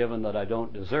have been given that I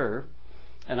don't deserve,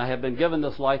 and I have been given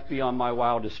this life beyond my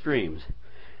wildest dreams.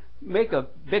 Make a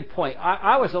big point.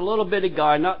 I was a little bitty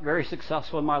guy, not very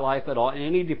successful in my life at all, in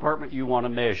any department you want to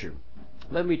measure.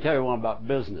 Let me tell you one about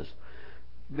business.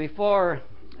 Before,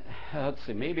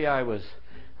 maybe I was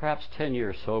perhaps 10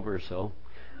 years sober or so,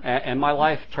 and my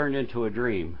life turned into a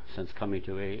dream since coming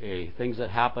to AA. Things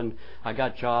that happened, I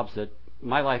got jobs that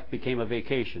my life became a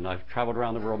vacation. I've traveled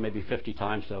around the world maybe 50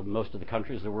 times to most of the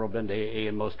countries of the world, been to AA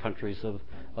in most countries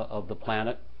of the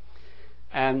planet.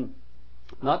 And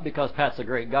not because Pat's a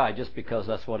great guy, just because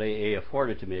that's what AA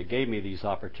afforded to me. It gave me these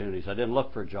opportunities. I didn't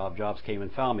look for a job. Jobs came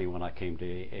and found me when I came to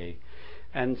AA.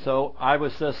 And so I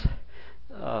was this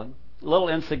little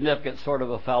insignificant sort of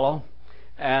a fellow.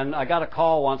 And I got a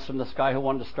call once from this guy who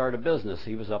wanted to start a business.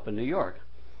 He was up in New York.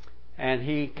 And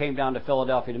he came down to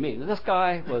Philadelphia to meet. And this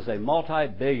guy was a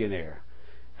multi-billionaire.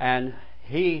 And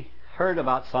he heard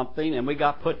about something, and we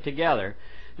got put together.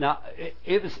 Now,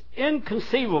 it was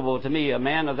inconceivable to me a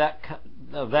man of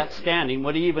that standing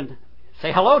would even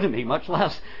say hello to me, much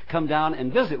less come down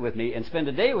and visit with me and spend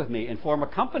a day with me and form a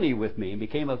company with me and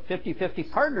became a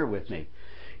 50-50 partner with me,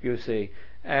 you see.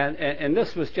 And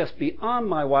this was just beyond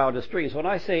my wildest dreams. When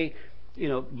I say,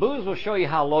 booze will show you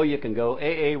how low you can go,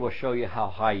 AA will show you how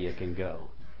high you can go.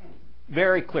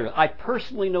 Very clear. I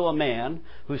personally know a man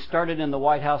who started in the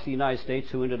White House of the United States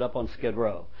who ended up on Skid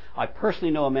Row. I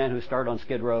personally know a man who started on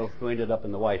Skid Row who ended up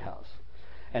in the White House.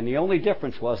 And the only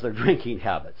difference was their drinking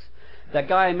habits. That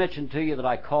guy I mentioned to you that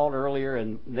I called earlier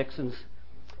in Nixon's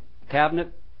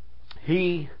cabinet,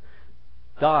 he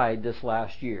died this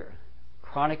last year.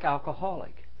 Chronic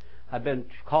alcoholic. I've been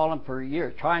calling for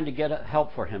years, trying to get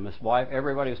help for him. His wife,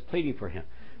 everybody was pleading for him.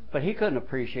 But he couldn't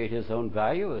appreciate his own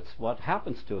value. It's what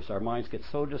happens to us. Our minds get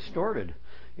so distorted,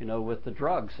 with the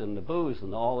drugs and the booze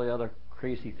and all the other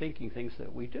crazy thinking things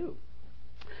that we do.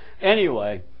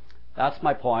 Anyway, that's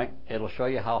my point. It'll show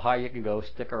you how high you can go.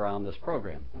 Stick around this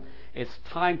program. It's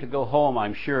time to go home,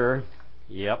 I'm sure.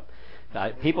 Yep.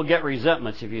 People get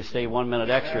resentments if you stay 1 minute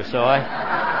extra, so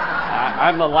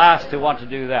I'm the last to want to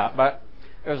do that. But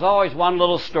there's always one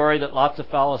little story that lots of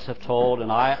fellows have told,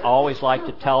 and I always like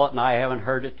to tell it, and I haven't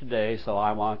heard it today, so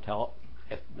I want to tell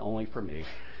it, if only for me.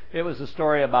 It was a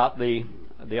story about the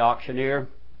auctioneer.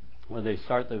 When they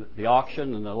start the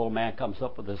auction, and the little man comes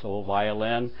up with this old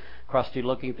violin, crusty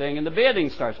looking thing, and the bidding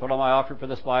starts. What am I offering for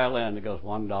this violin? It goes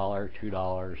 $1,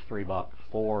 $2, $3,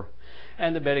 $4,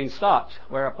 and the bidding stops.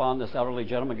 Whereupon this elderly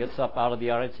gentleman gets up out of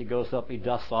the audience. He goes up, he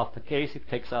dusts off the case, he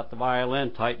takes out the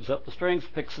violin, tightens up the strings,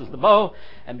 fixes the bow,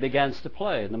 and begins to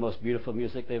play. And the most beautiful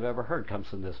music they've ever heard comes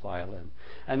from this violin.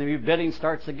 And the bidding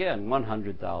starts again,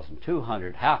 100,000,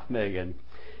 200, $500,000.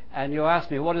 And you ask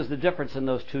me, what is the difference in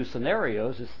those two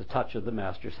scenarios? It's the touch of the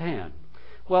master's hand.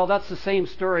 Well, that's the same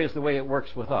story as the way it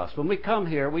works with us. When we come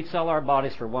here, we sell our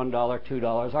bodies for $1,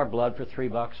 $2, our blood for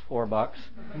 $3, $4.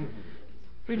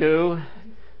 We do.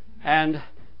 And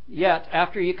yet,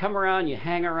 after you come around, you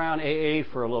hang around AA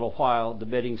for a little while, the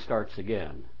bidding starts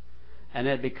again. And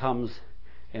it becomes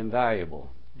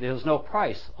invaluable. There's no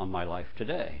price on my life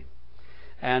today.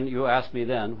 And you ask me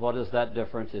then, what is that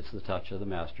difference? It's the touch of the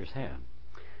Master's hand.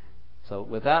 So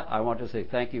with that, I want to say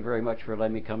thank you very much for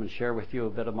letting me come and share with you a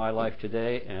bit of my life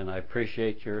today, and I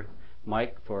appreciate your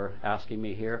Mike for asking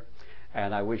me here.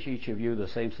 And I wish each of you the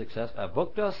same success. A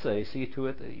book does say, see to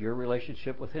it that your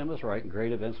relationship with Him is right, and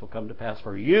great events will come to pass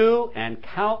for you and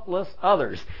countless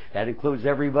others. That includes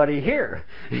everybody here.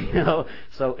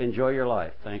 So enjoy your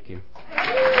life. Thank you.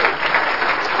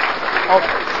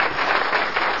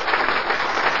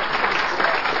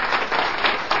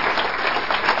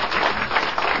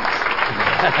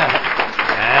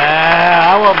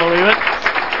 I won't believe it.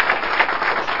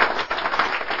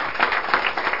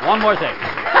 One more thing.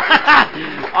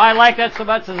 I like that so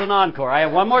much as an encore. I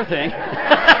have one more thing.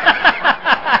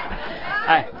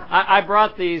 I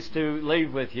brought these to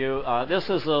leave with you. This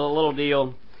is a little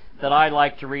deal that I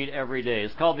like to read every day.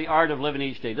 It's called The Art of Living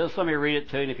Each Day. Just let me read it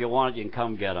to you, and if you want it, you can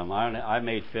come get them. I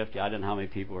made 50. I don't know how many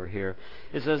people are here.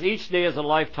 It says, each day is a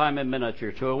lifetime in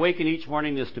miniature. To awaken each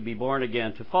morning is to be born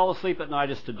again. To fall asleep at night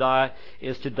is to die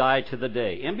to the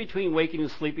day. In between waking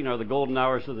and sleeping are the golden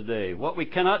hours of the day. What we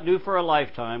cannot do for a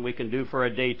lifetime, we can do for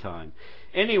a daytime.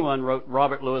 Anyone, wrote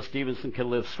Robert Louis Stevenson, can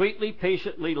live sweetly,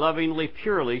 patiently, lovingly,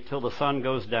 purely till the sun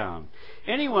goes down.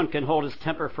 Anyone can hold his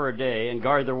temper for a day and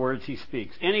guard the words he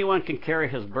speaks. Anyone can carry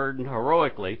his burden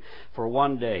heroically for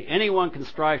one day. Anyone can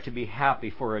strive to be happy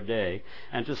for a day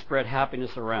and to spread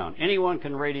happiness around. Anyone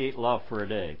can radiate love for a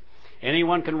day.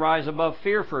 Anyone can rise above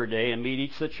fear for a day and meet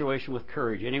each situation with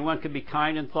courage. Anyone can be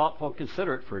kind and thoughtful and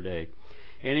considerate for a day.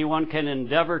 Anyone can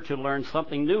endeavor to learn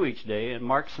something new each day and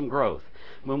mark some growth.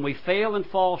 When we fail and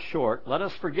fall short, let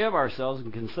us forgive ourselves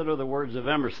and consider the words of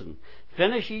Emerson.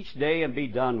 Finish each day and be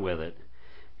done with it.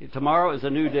 Tomorrow is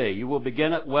a new day. You will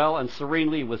begin it well and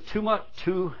serenely with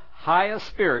too high a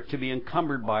spirit to be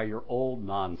encumbered by your old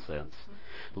nonsense.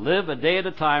 Live a day at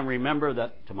a time. Remember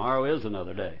that tomorrow is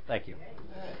another day. Thank you.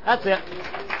 That's it.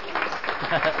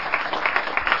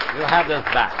 You'll have this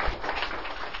back.